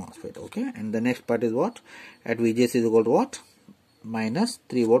MOSFET. Okay, and the next part is what? At VGS is equal to what? Minus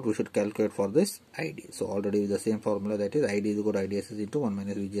 3 volt we should calculate for this ID. So already with the same formula, that is ID is equal to IDS into 1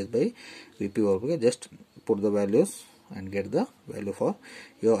 minus VGS by VP. Okay, just put the values and get the value for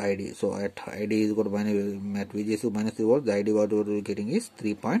your ID. So at ID is equal to minus, at VGS is minus 3 volts, the ID what we are getting is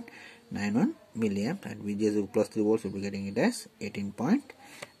 3.91 milliamp, and VGS is plus 3 volts, we will be getting it as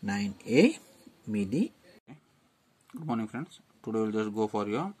 18.98 milli. Good morning friends, today we will just go for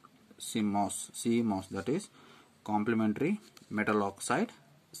your CMOS, that is complementary metal oxide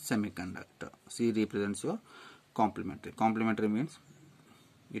semiconductor. C represents your complementary. Complementary means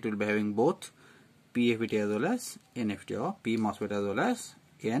it will be having both PFET as well as NFET, or P MOSFET as well as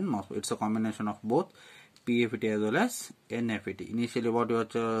N MOSFET. It's a combination of both PFET as well as NFET. Initially what you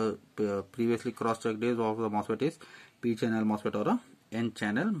have previously cross-checked is of the MOSFET is P channel MOSFET or a N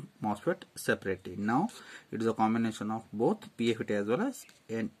channel MOSFET separately. Now it is a combination of both PFET as well as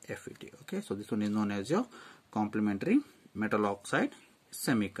NFET. Okay, so this one is known as your complementary metal oxide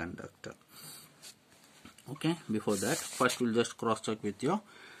semiconductor. Okay, before that first we'll just cross check with your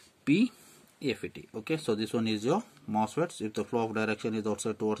PFET. Okay, so this one is your MOSFETs. If the flow of direction is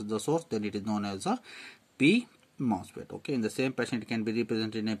outside towards the source, then it is known as a P MOSFET. Okay, in the same fashion it can be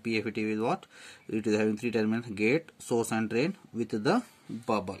represented in a PFET with what? It is having 3 terminals, gate, source and drain with the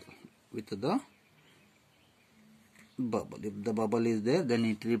bubble. If the bubble is there, then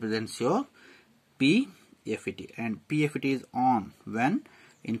it represents your PFET, and PFET is on when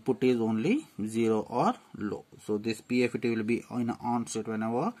input is only 0 or low. So this PFET will be in on state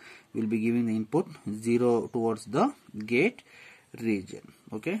whenever we will be giving the input 0 towards the gate region.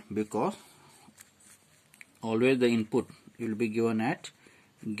 Okay, because always the input will be given at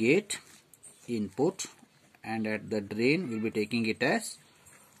gate input, and at the drain we will be taking it as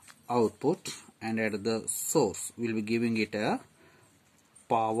output, and at the source we will be giving it a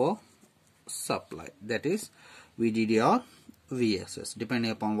power supply, that is VDD or VSS,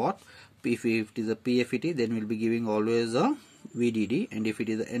 depending upon what. If it is a PFET, then we will be giving always a VDD, and if it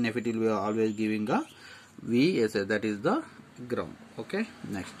is a NFET, we are always giving a VSS, that is the ground. Okay,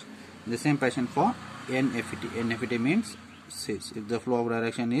 next the same fashion for NFET. NFET means if the flow of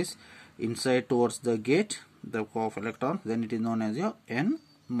direction is inside towards the gate, the flow of electrons, then it is known as your N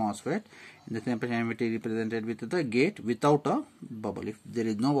MOSFET. In the same fashion, NFET represented with the gate without a bubble. If there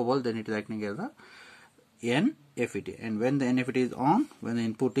is no bubble, then it is acting as a NFET. And when the NFET is on, when the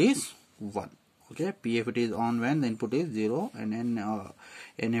input is 1. Okay, PFET is on when the input is 0, and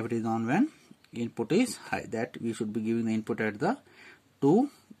NFET is on when input is high. That we should be giving the input at the 2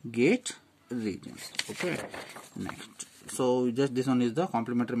 gate regions. Okay, next. So just this one is the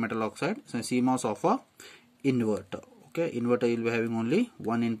complementary metal oxide. So CMOS of a inverter. Okay, inverter will be having only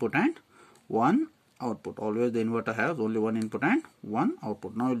one input and one output. Always the inverter has only one input and one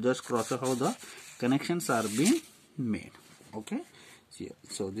output. Now we'll just cross check how the connections are being made. Okay,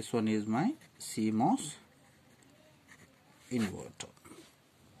 so this one is my CMOS inverter.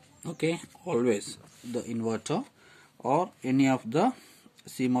 Okay, always the inverter or any of the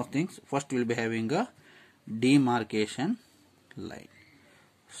CMOS things, first we will be having a demarcation line.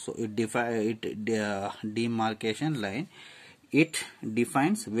 So demarcation line, it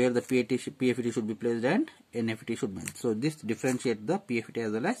defines where the PFET should be placed and NFET should be. So this differentiates the PFET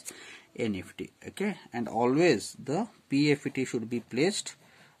as well as NFET. Okay, and always the PFET should be placed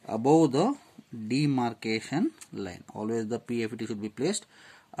above the demarcation line. Always the PFET should be placed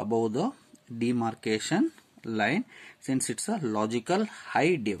above the demarcation line, since it's a logical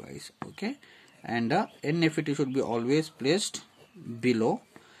high device. Okay, and NFET should be always placed below,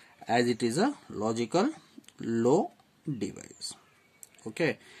 as it is a logical low device.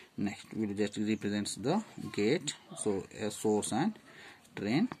 Okay, next we will just represents the gate, so a source and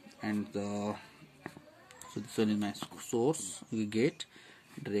drain, and so this one is my source, gate,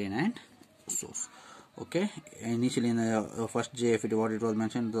 drain and source. Okay, initially in the first JFET what it was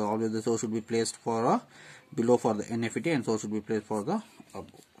mentioned, always the source should be placed for below for the NFET, and source should be placed for the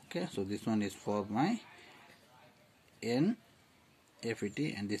above. Okay, so this one is for my N FET,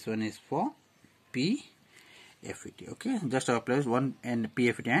 and this one is for P FET. Okay, just apply one and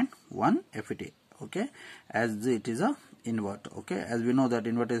P FET and one FET. Okay, as it is a inverter. Okay, as we know that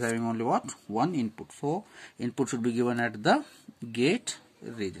inverter is having only what, one input, so input should be given at the gate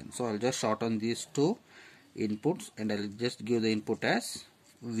region. So I'll just shorten these two inputs and I'll just give the input as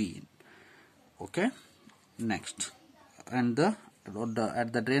Vin. Okay, next, and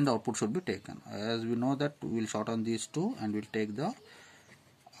at the drain the output should be taken. As we know that we'll shorten these two and we'll take the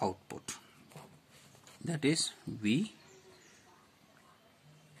output, that is V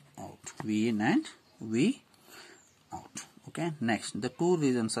out, V in and V out. Okay, next, the two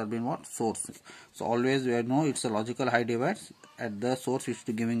regions are being what, source. So always we know it's a logical high device. At the source it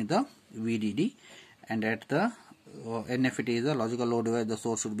is giving the VDD, and at the NFET is the logical low device. The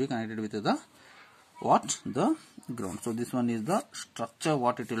source should be connected with the what, the ground. So this one is the structure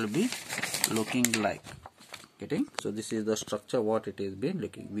what it will be looking like. Getting? So this is the structure what it is been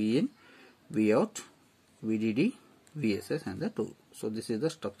looking. V in, V out, VDD, VSS, and the two. So this is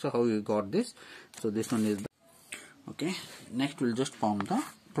the structure how we got this. So this one is the, okay. Next we'll just form the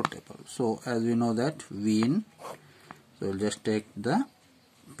truth table. So as we know that V in, so we'll just take the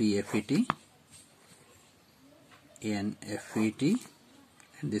PFET, NFET,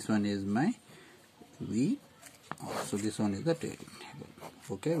 and this one is my V. So this one is the table.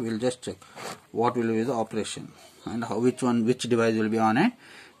 Okay, we'll just check what will be the operation and how, which device will be on and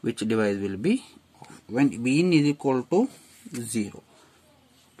which device will be off. When Vin is equal to 0,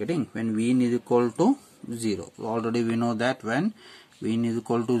 getting, when Vin is equal to 0, already we know that when Vin is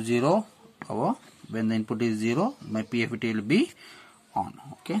equal to 0, when the input is 0, my PFET will be on.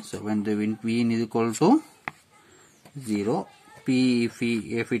 Okay, so when the Vin is equal to 0,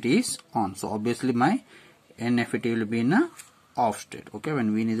 PFET is on. So obviously my NFET will be in a off state. Okay,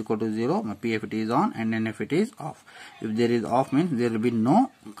 when Vin is equal to 0, my PFET is on and NFET is off. If there is off, means there will be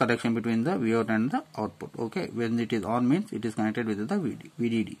no connection between the Vout and the output. Okay, when it is on, means it is connected with the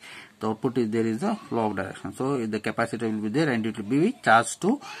VDD. The output is, there is a flow of direction. So the capacitor will be there and it will be charged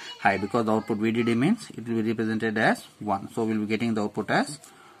to high, because the output VDD means it will be represented as 1. So we will be getting the output as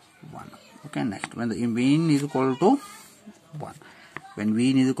 1. Okay, next, when the Vin is equal to 1, when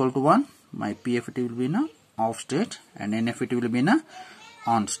Vin is equal to 1, my PFET will be in a off state and NFET will be in a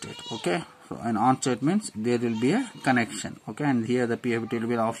on state. Okay, so an on state means there will be a connection. Okay, and here the PFET will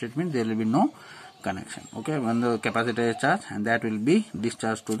be off state means there will be no connection. Okay, when the capacitor is charged, and that will be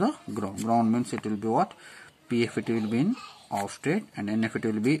discharged to the ground. Ground means it will be what, PFET will be in off state and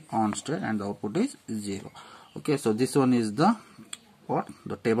NFET will be on state and the output is 0. Okay, so this one is the what,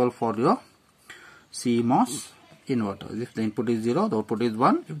 the table for your CMOS inverter. If the input is 0, the output is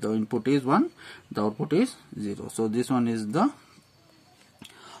 1. If the input is 1, the output is 0. So this one is the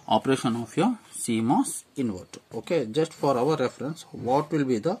operation of your CMOS inverter. Okay, just for our reference, what will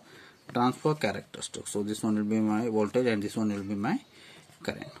be the transfer characteristic? So this one will be my voltage and this one will be my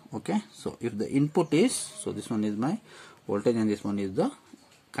current. Okay, so if the input is, so this one is my voltage and this one is the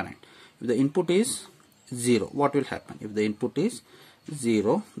current. If the input is 0, what will happen? If the input is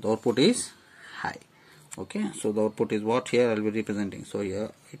 0, the output is high. Okay, so the output is what, here I will be representing. So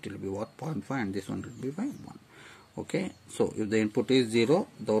here it will be what, 0.5 and this one will be by 1. Okay, so if the input is 0,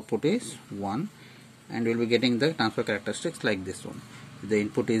 the output is 1 and we will be getting the transfer characteristics like this one. If the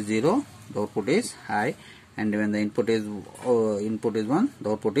input is 0, the output is high, and when the input is 1, the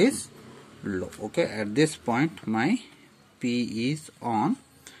output is low. Okay, at this point my P is on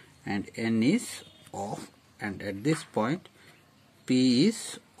and N is off, and at this point P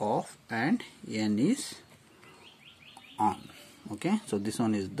is off and N is on. Okay, so this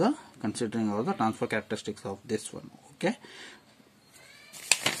one is the considering all the transfer characteristics of this one. Okay,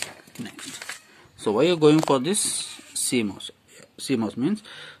 next, so why are you going for this CMOS? CMOS means,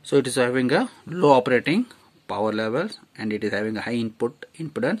 so it is having a low operating power levels and it is having a high input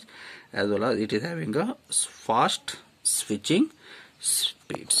impedance, as well as it is having a fast switching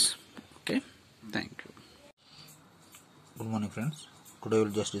speeds. Okay, thank you. Good morning friends. Today we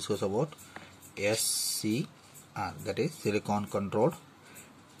will just discuss about SCR, that is silicon controlled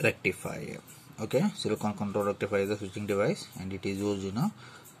rectifier. Okay, silicon controlled rectifier is a switching device and it is used in a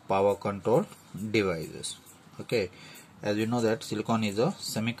power controlled devices. Okay, as we know that silicon is a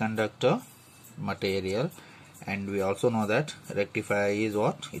semiconductor material, and we also know that rectifier is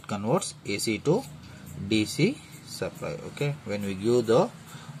what, it converts AC to DC supply. Okay, when we give the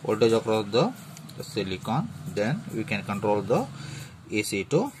voltage across the silicon, then we can control the AC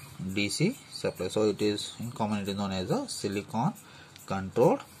to DC supply. So it is in common, it is known as a silicon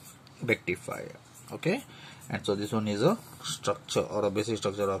controlled rectifier. Okay, and so this one is a structure or a basic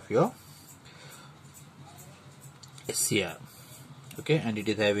structure of your SCR. Okay, and it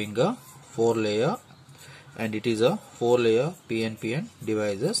is having a 4-layer, and it is a 4-layer PNPN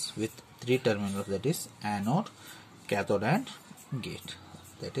devices with 3 terminals, that is anode, cathode and gate.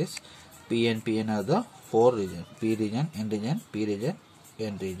 That is PNPN are the 4 regions: P region, N region, P region,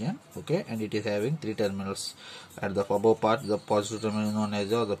 N region. Okay, and it is having 3 terminals. At the above part, the positive terminal is known as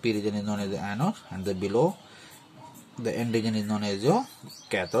your, the P region is known as the anode, and the below the N region is known as your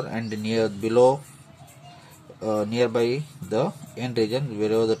cathode, and nearby the N region,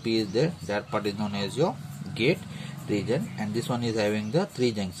 wherever the P is there, that part is known as your gate region, and this one is having the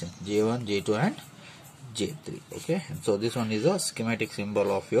 3 junctions, J1, J2 and J3. Okay, and so this one is a schematic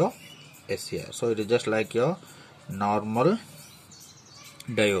symbol of your SCR. So it is just like your normal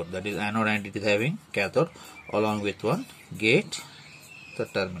diode, that is anode, and it is having cathode along with one gate, the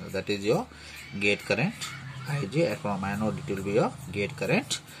terminal, that is your gate current Ij, and from anode it will be your gate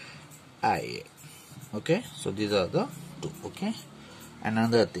current Ia. Okay, so these are the 2. Okay,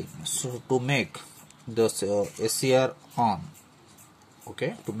 another thing, so to make the SCR on,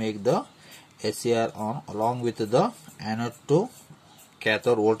 okay, to make the SCR on along with the anode to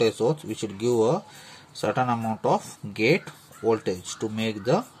cathode voltage source, we should give a certain amount of gate voltage to make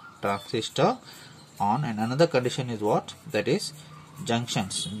the transistor on. And another condition is what? That is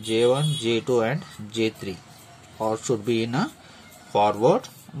junctions J1, J2 and J3 or should be in a forward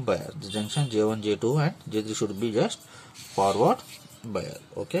bias. The junction J1, J2 and J3 should be just forward bias.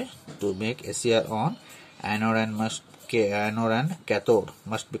 Okay, to make SCR on, anode and cathode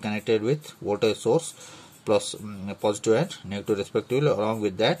must be connected with voltage source plus positive and negative respectively. Along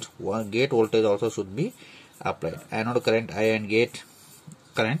with that, one gate voltage also should be applied, anode current I and gate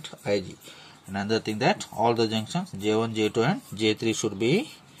current Ig. Another thing, that all the junctions J1, J2 and J3 should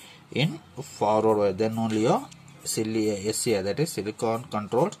be in forward bias, then only your SCR, that is silicon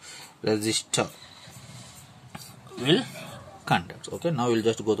controlled resistor, will conduct. Okay, now we will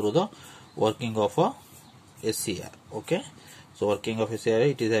just go through the working of a SCR. Okay, so working of SCR,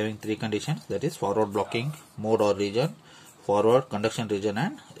 it is having 3 conditions, that is forward blocking mode or region, forward conduction region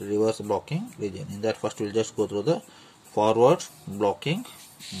and reverse blocking region. In that, first we will just go through the forward blocking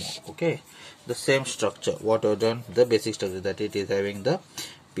mode. Okay, the same structure what we have done, the basic structure, that it is having the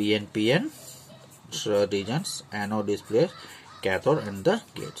PNPN regions, anode display, cathode and the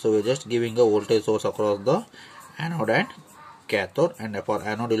gate. So we are just giving a voltage source across the anode and cathode, and for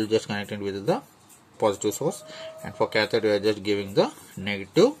anode we will just connect it with the positive source, and for cathode we are just giving the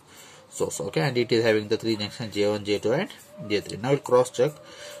negative source. Okay, and it is having the 3 junctions J1, J2 and J3. Now we will cross check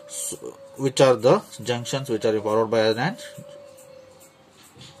which are the junctions which are in forward biased and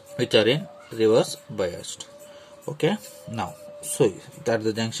which are in reverse biased. Okay, now so that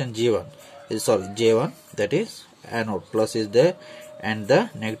the junction J1, that is anode, plus is there and the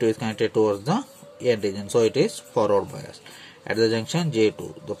negative is connected towards the N region, so it is forward bias. At the junction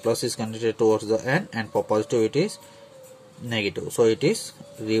J2, the plus is connected towards the N, and for positive it is negative, so it is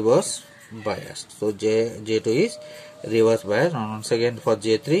reverse biased. So J2 is reverse biased. And once again for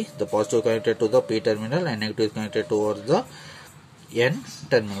J3, the positive connected to the P terminal and negative is connected towards the N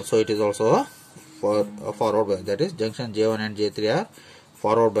terminal, so it is also a forward bias. That is junction J1 and J3 are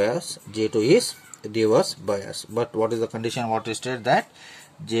forward bias, J2 is reverse bias. But what is the condition? What is stated, that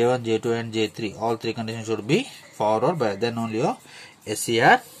J1, J2 and J3, all 3 conditions should be forward bias, then only your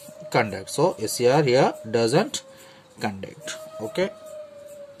SCR conduct. So SCR here doesn't conduct. Okay,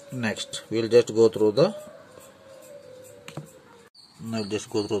 next we will just go through the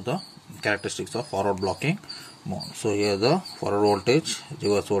characteristics of forward blocking mode. So here the forward voltage,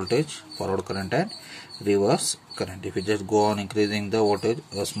 reverse voltage, forward current and reverse current. If you just go on increasing the voltage,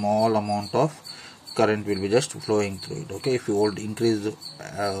 a small amount of current will be just flowing through it. Okay, if you hold increase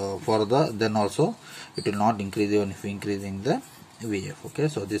further, then also it will not increase even if increasing the VF. Okay,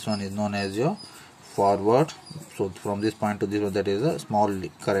 so this one is known as your forward. So from this point to this one, that is a small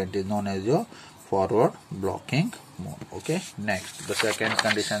current, is known as your forward blocking mode. Okay, next the second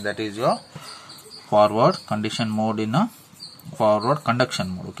condition, that is your forward condition mode in a forward conduction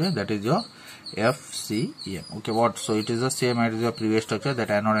mode. Okay, that is your FCM. Okay, what? So it is the same as your previous structure, that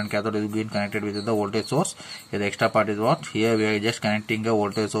anode and cathode is being connected with the voltage source. Here the extra part is what? Here we are just connecting a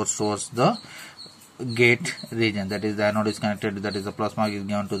voltage source towards the gate region, that is the anode is connected, that is the plus mark is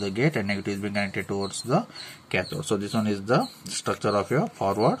given to the gate, and negative is being connected towards the cathode. So this one is the structure of your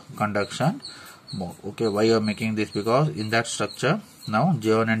forward conduction mode. Okay, why you are making this? Because in that structure, now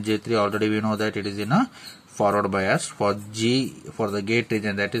J1 and J3 already we know that it is in a forward bias. For the gate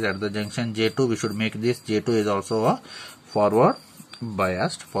region, that is at the junction J2, we should make this J2 is also a forward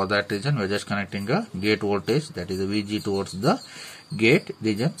biased. For that reason, we are just connecting a gate voltage, that is a VG, towards the gate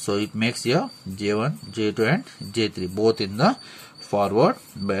region. So it makes your J1, J2 and J3 both in the forward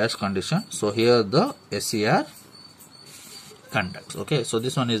bias condition. So here the SCR conducts. Okay, so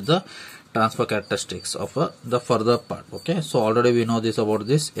this one is the transfer characteristics of the further part. Okay, so already we know this about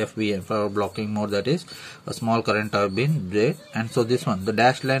this FBM, for blocking mode, that is a small current have been drained. And so this one, the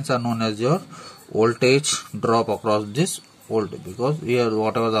dashed lines are known as your voltage drop across this voltage, because here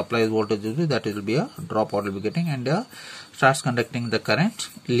whatever the applied voltage will be, that will be a drop what will be getting, and starts conducting the current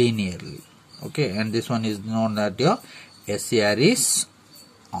linearly. Okay, and this one is known that your SCR is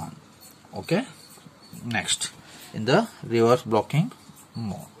on. Okay, next, in the reverse blocking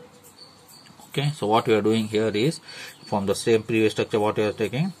mode. Okay, so what we are doing here is, from the same previous structure what we are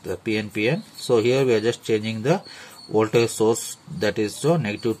taking, the PN. So here we are just changing the voltage source, that is so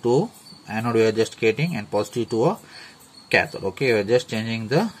negative to anode we are just getting, and positive to a cathode. Okay, we are just changing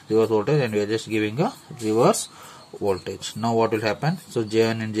the reverse voltage and we are just giving a reverse voltage. Now what will happen? So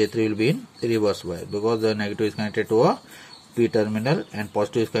J1 and J3 will be in reverse bias, because the negative is connected to a P terminal and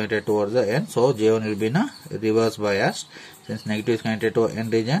positive is connected towards the N. So J1 will be in a reverse bias, since negative is connected to N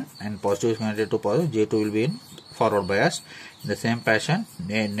region and positive is connected to positive. J2 will be in forward bias. In the same fashion,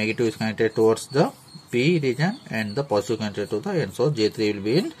 negative is connected towards the P region and the positive connected to the N. So J3 will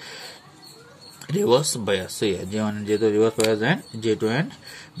be in reverse bias. So yeah, J1 and J2 reverse bias, and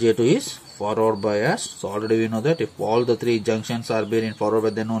J2 is forward bias. So already we know that if all the three junctions are being in forward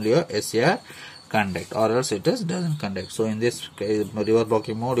bias, then only your SCR conduct, or else it doesn't conduct. So in this reverse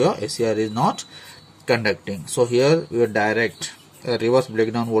blocking mode, your SCR is not conducting. So here your direct reverse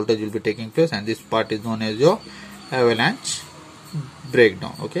breakdown voltage will be taking place, and this part is known as your avalanche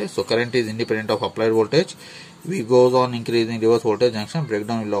breakdown. Okay, so current is independent of applied voltage. We goes on increasing reverse voltage junction,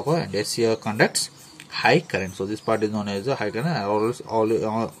 breakdown will occur, and SCR conducts high current. So this part is known as the high current,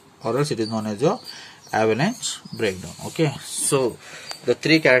 or else it is known as your avalanche breakdown. Okay, so the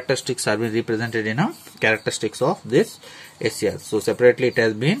three characteristics are being represented in a characteristics of this SCR. So separately it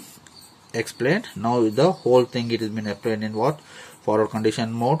has been explained. Now the whole thing it has been explained in what? Forward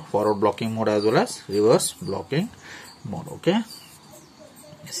condition mode, forward blocking mode, as well as reverse blocking mode. Okay,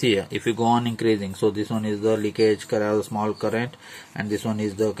 see here, if you go on increasing, so this one is the leakage current, small current, and this one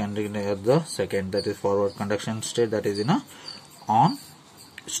is the the second, that is forward conduction state, that is in a on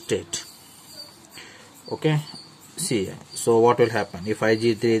state. Okay, see here, so what will happen if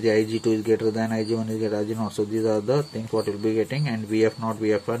Ig3, the Ig2 is greater than Ig1 is greater than Ig0. So these are the things what will be getting, and Vf0,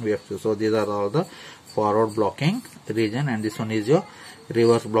 Vf1, Vf2. So these are all the forward blocking region, and this one is your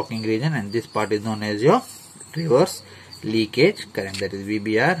reverse blocking region, and this part is known as your reverse leakage current, that is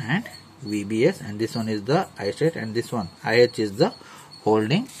VBR and VBS, and this one is the I state, and this one IH is the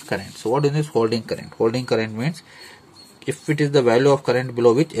holding current. So what is this holding current? Holding current means if it is the value of current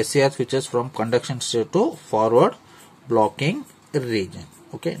below which SCR switches from conduction state to forward blocking region.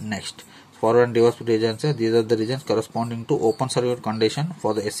 Okay, next, forward and reverse regions, these are the regions corresponding to open circuit condition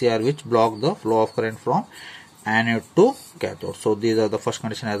for the SCR which block the flow of current from anode to cathode. So these are the first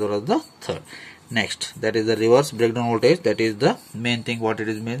condition as well as the third. Next, that is the reverse breakdown voltage, that is the main thing what it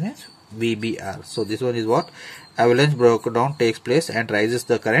is means VBR. So this one is what? Avalanche breakdown takes place and rises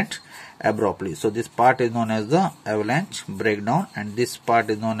the current abruptly. So this part is known as the avalanche breakdown, and this part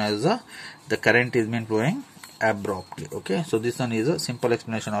is known as the current is been flowing abruptly. Okay, so this one is a simple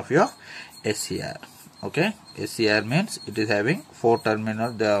explanation of your SCR. Okay, SCR means it is having four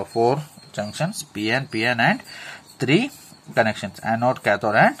terminals, there are four junctions, PN, and three connections, anode,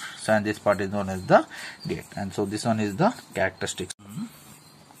 cathode, and this part is known as the gate. And so this one is the characteristics.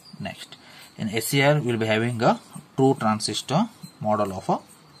 Next, in SCR we will be having a two transistor model of a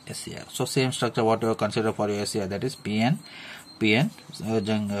SCR. So same structure what you have considered for your SCR, that is PN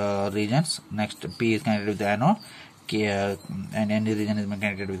regions. Next, P is connected with the anode, and N region is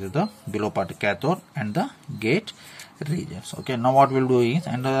connected with the below part cathode, and the gate regions. Okay, now what we will do is,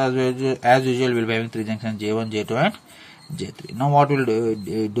 and as usual we will be having three junctions, J1, J2 and J3. Now what we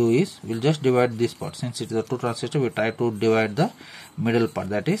will do is, we will just divide this part. Since it is a two transistor, we try to divide the middle part,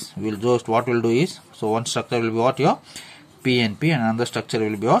 that is, we will just, what we will do is, so one structure will be what? Your PNP, and another structure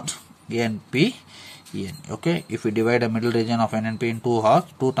will be what? NP. Okay, if we divide the middle region of NNP in two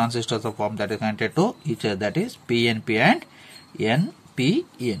halves, two transistors are formed that is connected to each other, that is PNP and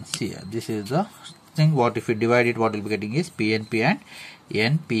NPN. See here, this is the thing. What if we divide it, what will be getting is PNP and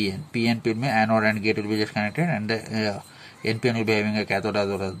NPN. PNP will be anode and gate will be just connected, and NPN will be having a cathode as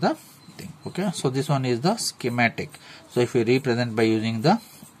well as the thing. Okay, so this one is the schematic. So if we represent by using the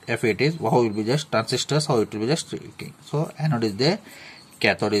FAT, how it will be just transistors, how it will be just streaking. So anode is there,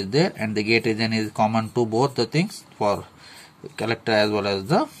 cathode is there, and the gate region is common to both the things. For collector as well as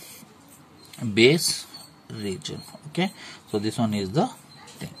the base region. Okay, so this one is the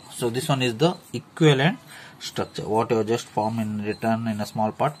thing. So this one is the equivalent structure what you just form in return in a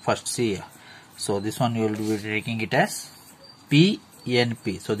small part. First see here, so this one you will be taking it as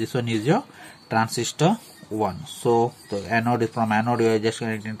PNP. So this one is your transistor 1. So the anode is from anode, you are just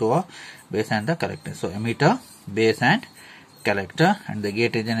connecting to a base and the collector. So emitter, base and collector, and the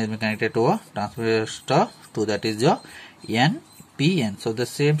gate region is connected to a transistor 2, that is your NPN. So the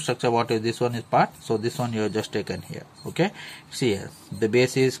same structure what is this one is part. So this one you have just taken here. Okay, see here, the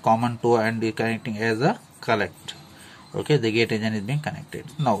base is common to and is connecting as a collector. Okay, the gate region is being connected.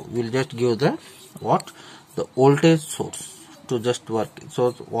 Now we will just give the the voltage source to just work.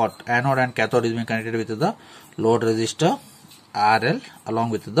 So what, anode and cathode is being connected with the load resistor RL along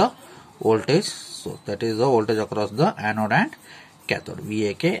with the voltage source, that is the voltage across the anode and cathode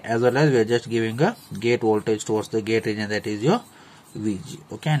VAK, as well as we are just giving a gate voltage towards the gate region, that is your VG.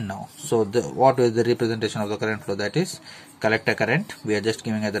 Okay, now so what is the representation of the current flow, that is collector current we are just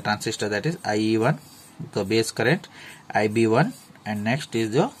giving as the transistor, that is IE1, the base current IB1, and next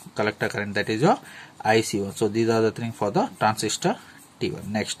is the collector current, that is your IC1. So these are the things for the transistor T1.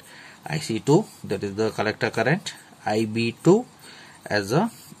 Next IC2, that is the collector current, IB2 as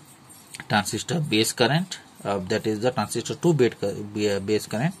a transistor base current, that is the transistor 2 base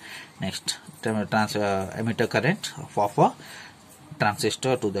current. Next emitter current of a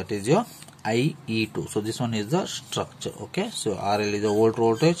transistor 2, that is your IE2. So this one is the structure. Okay, so RL is the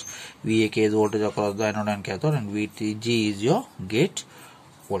voltage, VAK is voltage across the anode and cathode, and VTG is your gate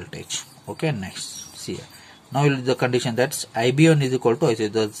voltage. Okay, next see here, now the condition that's IB1 is equal to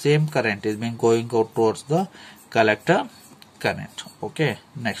IC, the same current is being going out towards the collector current. Okay,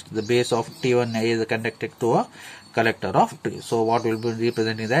 next the base of T1 is connected to a collector of T. So what will be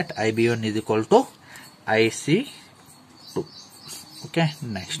representing that, IB1 is equal to IC2. Okay,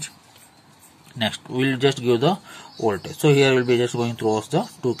 next we will just give the voltage. So here we will be just going through the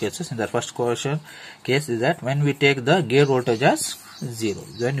two cases. In the first case is that when we take the gate voltage as 0,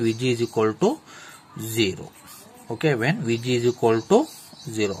 then VG is equal to 0. Okay, when VG is equal to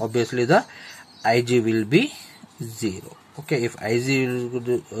 0, obviously the IG will be 0. Okay, if IG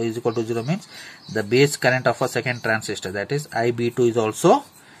is equal to 0 means the base current of a second transistor, that is IB2, is also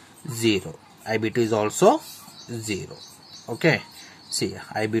 0. IB2 is also 0. Okay, see,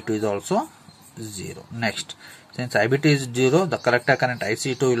 IB2 is also 0. Next, since IB2 is 0, the collector current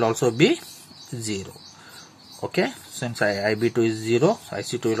IC2 will also be 0. Okay, since IB2 is 0,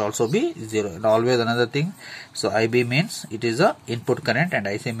 IC2 will also be 0. And always another thing, so IB means it is a input current and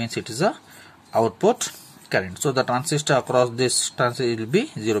IC means it is a output current. So the transistor across this transistor will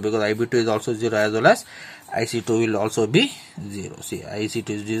be 0 because IB2 is also 0 as well as IC2 will also be 0. See, IC2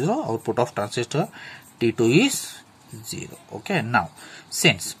 is 0, output of transistor T2 is 0. Okay, now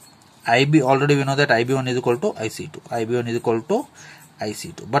since IB, already we know that IB1 is equal to IC2, IB1 is equal to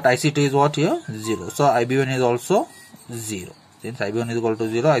IC2, but IC2 is what here, 0. So IB1 is also 0. Since IB1 is equal to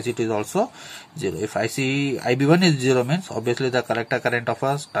 0, IC2 is also 0. If IB1 is 0 means obviously the collector current of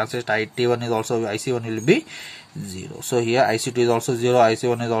a transistor T1 is also, IC1 will be 0. So here IC2 is also 0,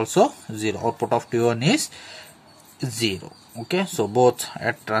 IC1 is also 0. Output of T1 is 0. Okay, so both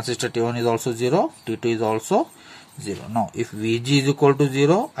at transistor T1 is also 0, T2 is also 0. Now if VG is equal to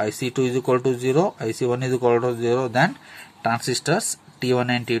 0, IC2 is equal to 0, IC1 is equal to 0, then transistors T1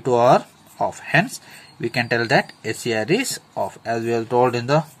 and T2 are off. Hence we can tell that SCR is off. As we have told in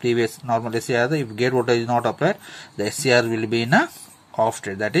the previous normal SCR, if gate voltage is not applied, the SCR will be in a off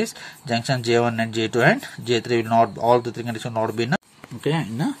state, that is junction J1 and J2 and J3 will not, all the three conditions will not be in a, okay,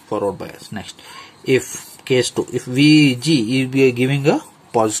 in a forward bias. Next, if case 2, if VG is be giving a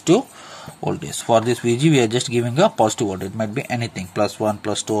positive voltage, for this VG we are just giving a positive voltage, it might be anything, +1,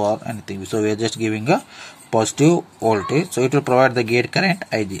 +2 or anything. So we are just giving a positive voltage, so it will provide the gate current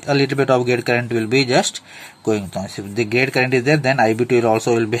IG. A little bit of gate current will be just going on. If the gate current is there, then IB2 will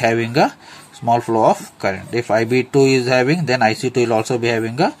also will be having a small flow of current. If IB2 is having, then IC2 will also be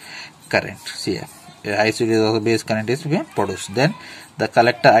having a current. See here, IC2 is also base current is being produced. Then the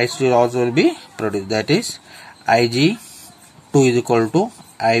collector IC2 also will be produced. That is IG2 is equal to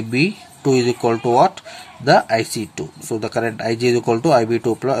IB2 is equal to what? The IC2. So the current IG is equal to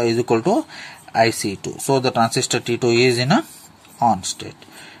IB2 plus is equal to IC2. So the transistor T2 is in a on state.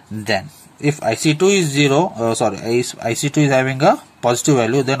 Then if IC2 is 0, IC2 is having a positive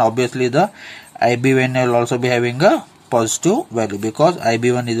value, then obviously the IB1 will also be having a positive value because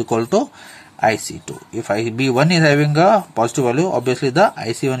IB1 is equal to IC2. If IB1 is having a positive value, obviously the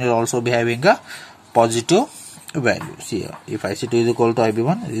IC1 will also be having a positive values here. If IC2 is equal to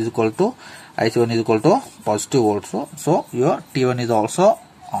IB1 is equal to IC1 is equal to positive also, so your T1 is also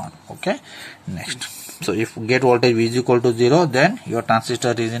on. Okay, next, so if gate voltage V is equal to 0, then your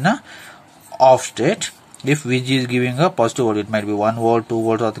transistor is in a off state. If VG is giving a positive volt, it might be 1 volt, 2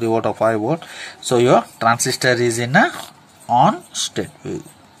 volt or 3 volt or 5 volt, so your transistor is in a on state.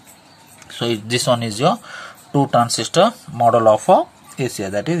 So this one is your 2 transistor model of a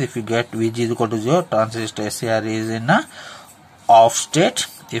ACR. That is, if you get VG is equal to 0, transistor ACR is in a off state.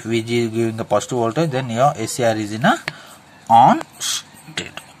 If VG is giving a positive voltage, then your ACR is in a on state.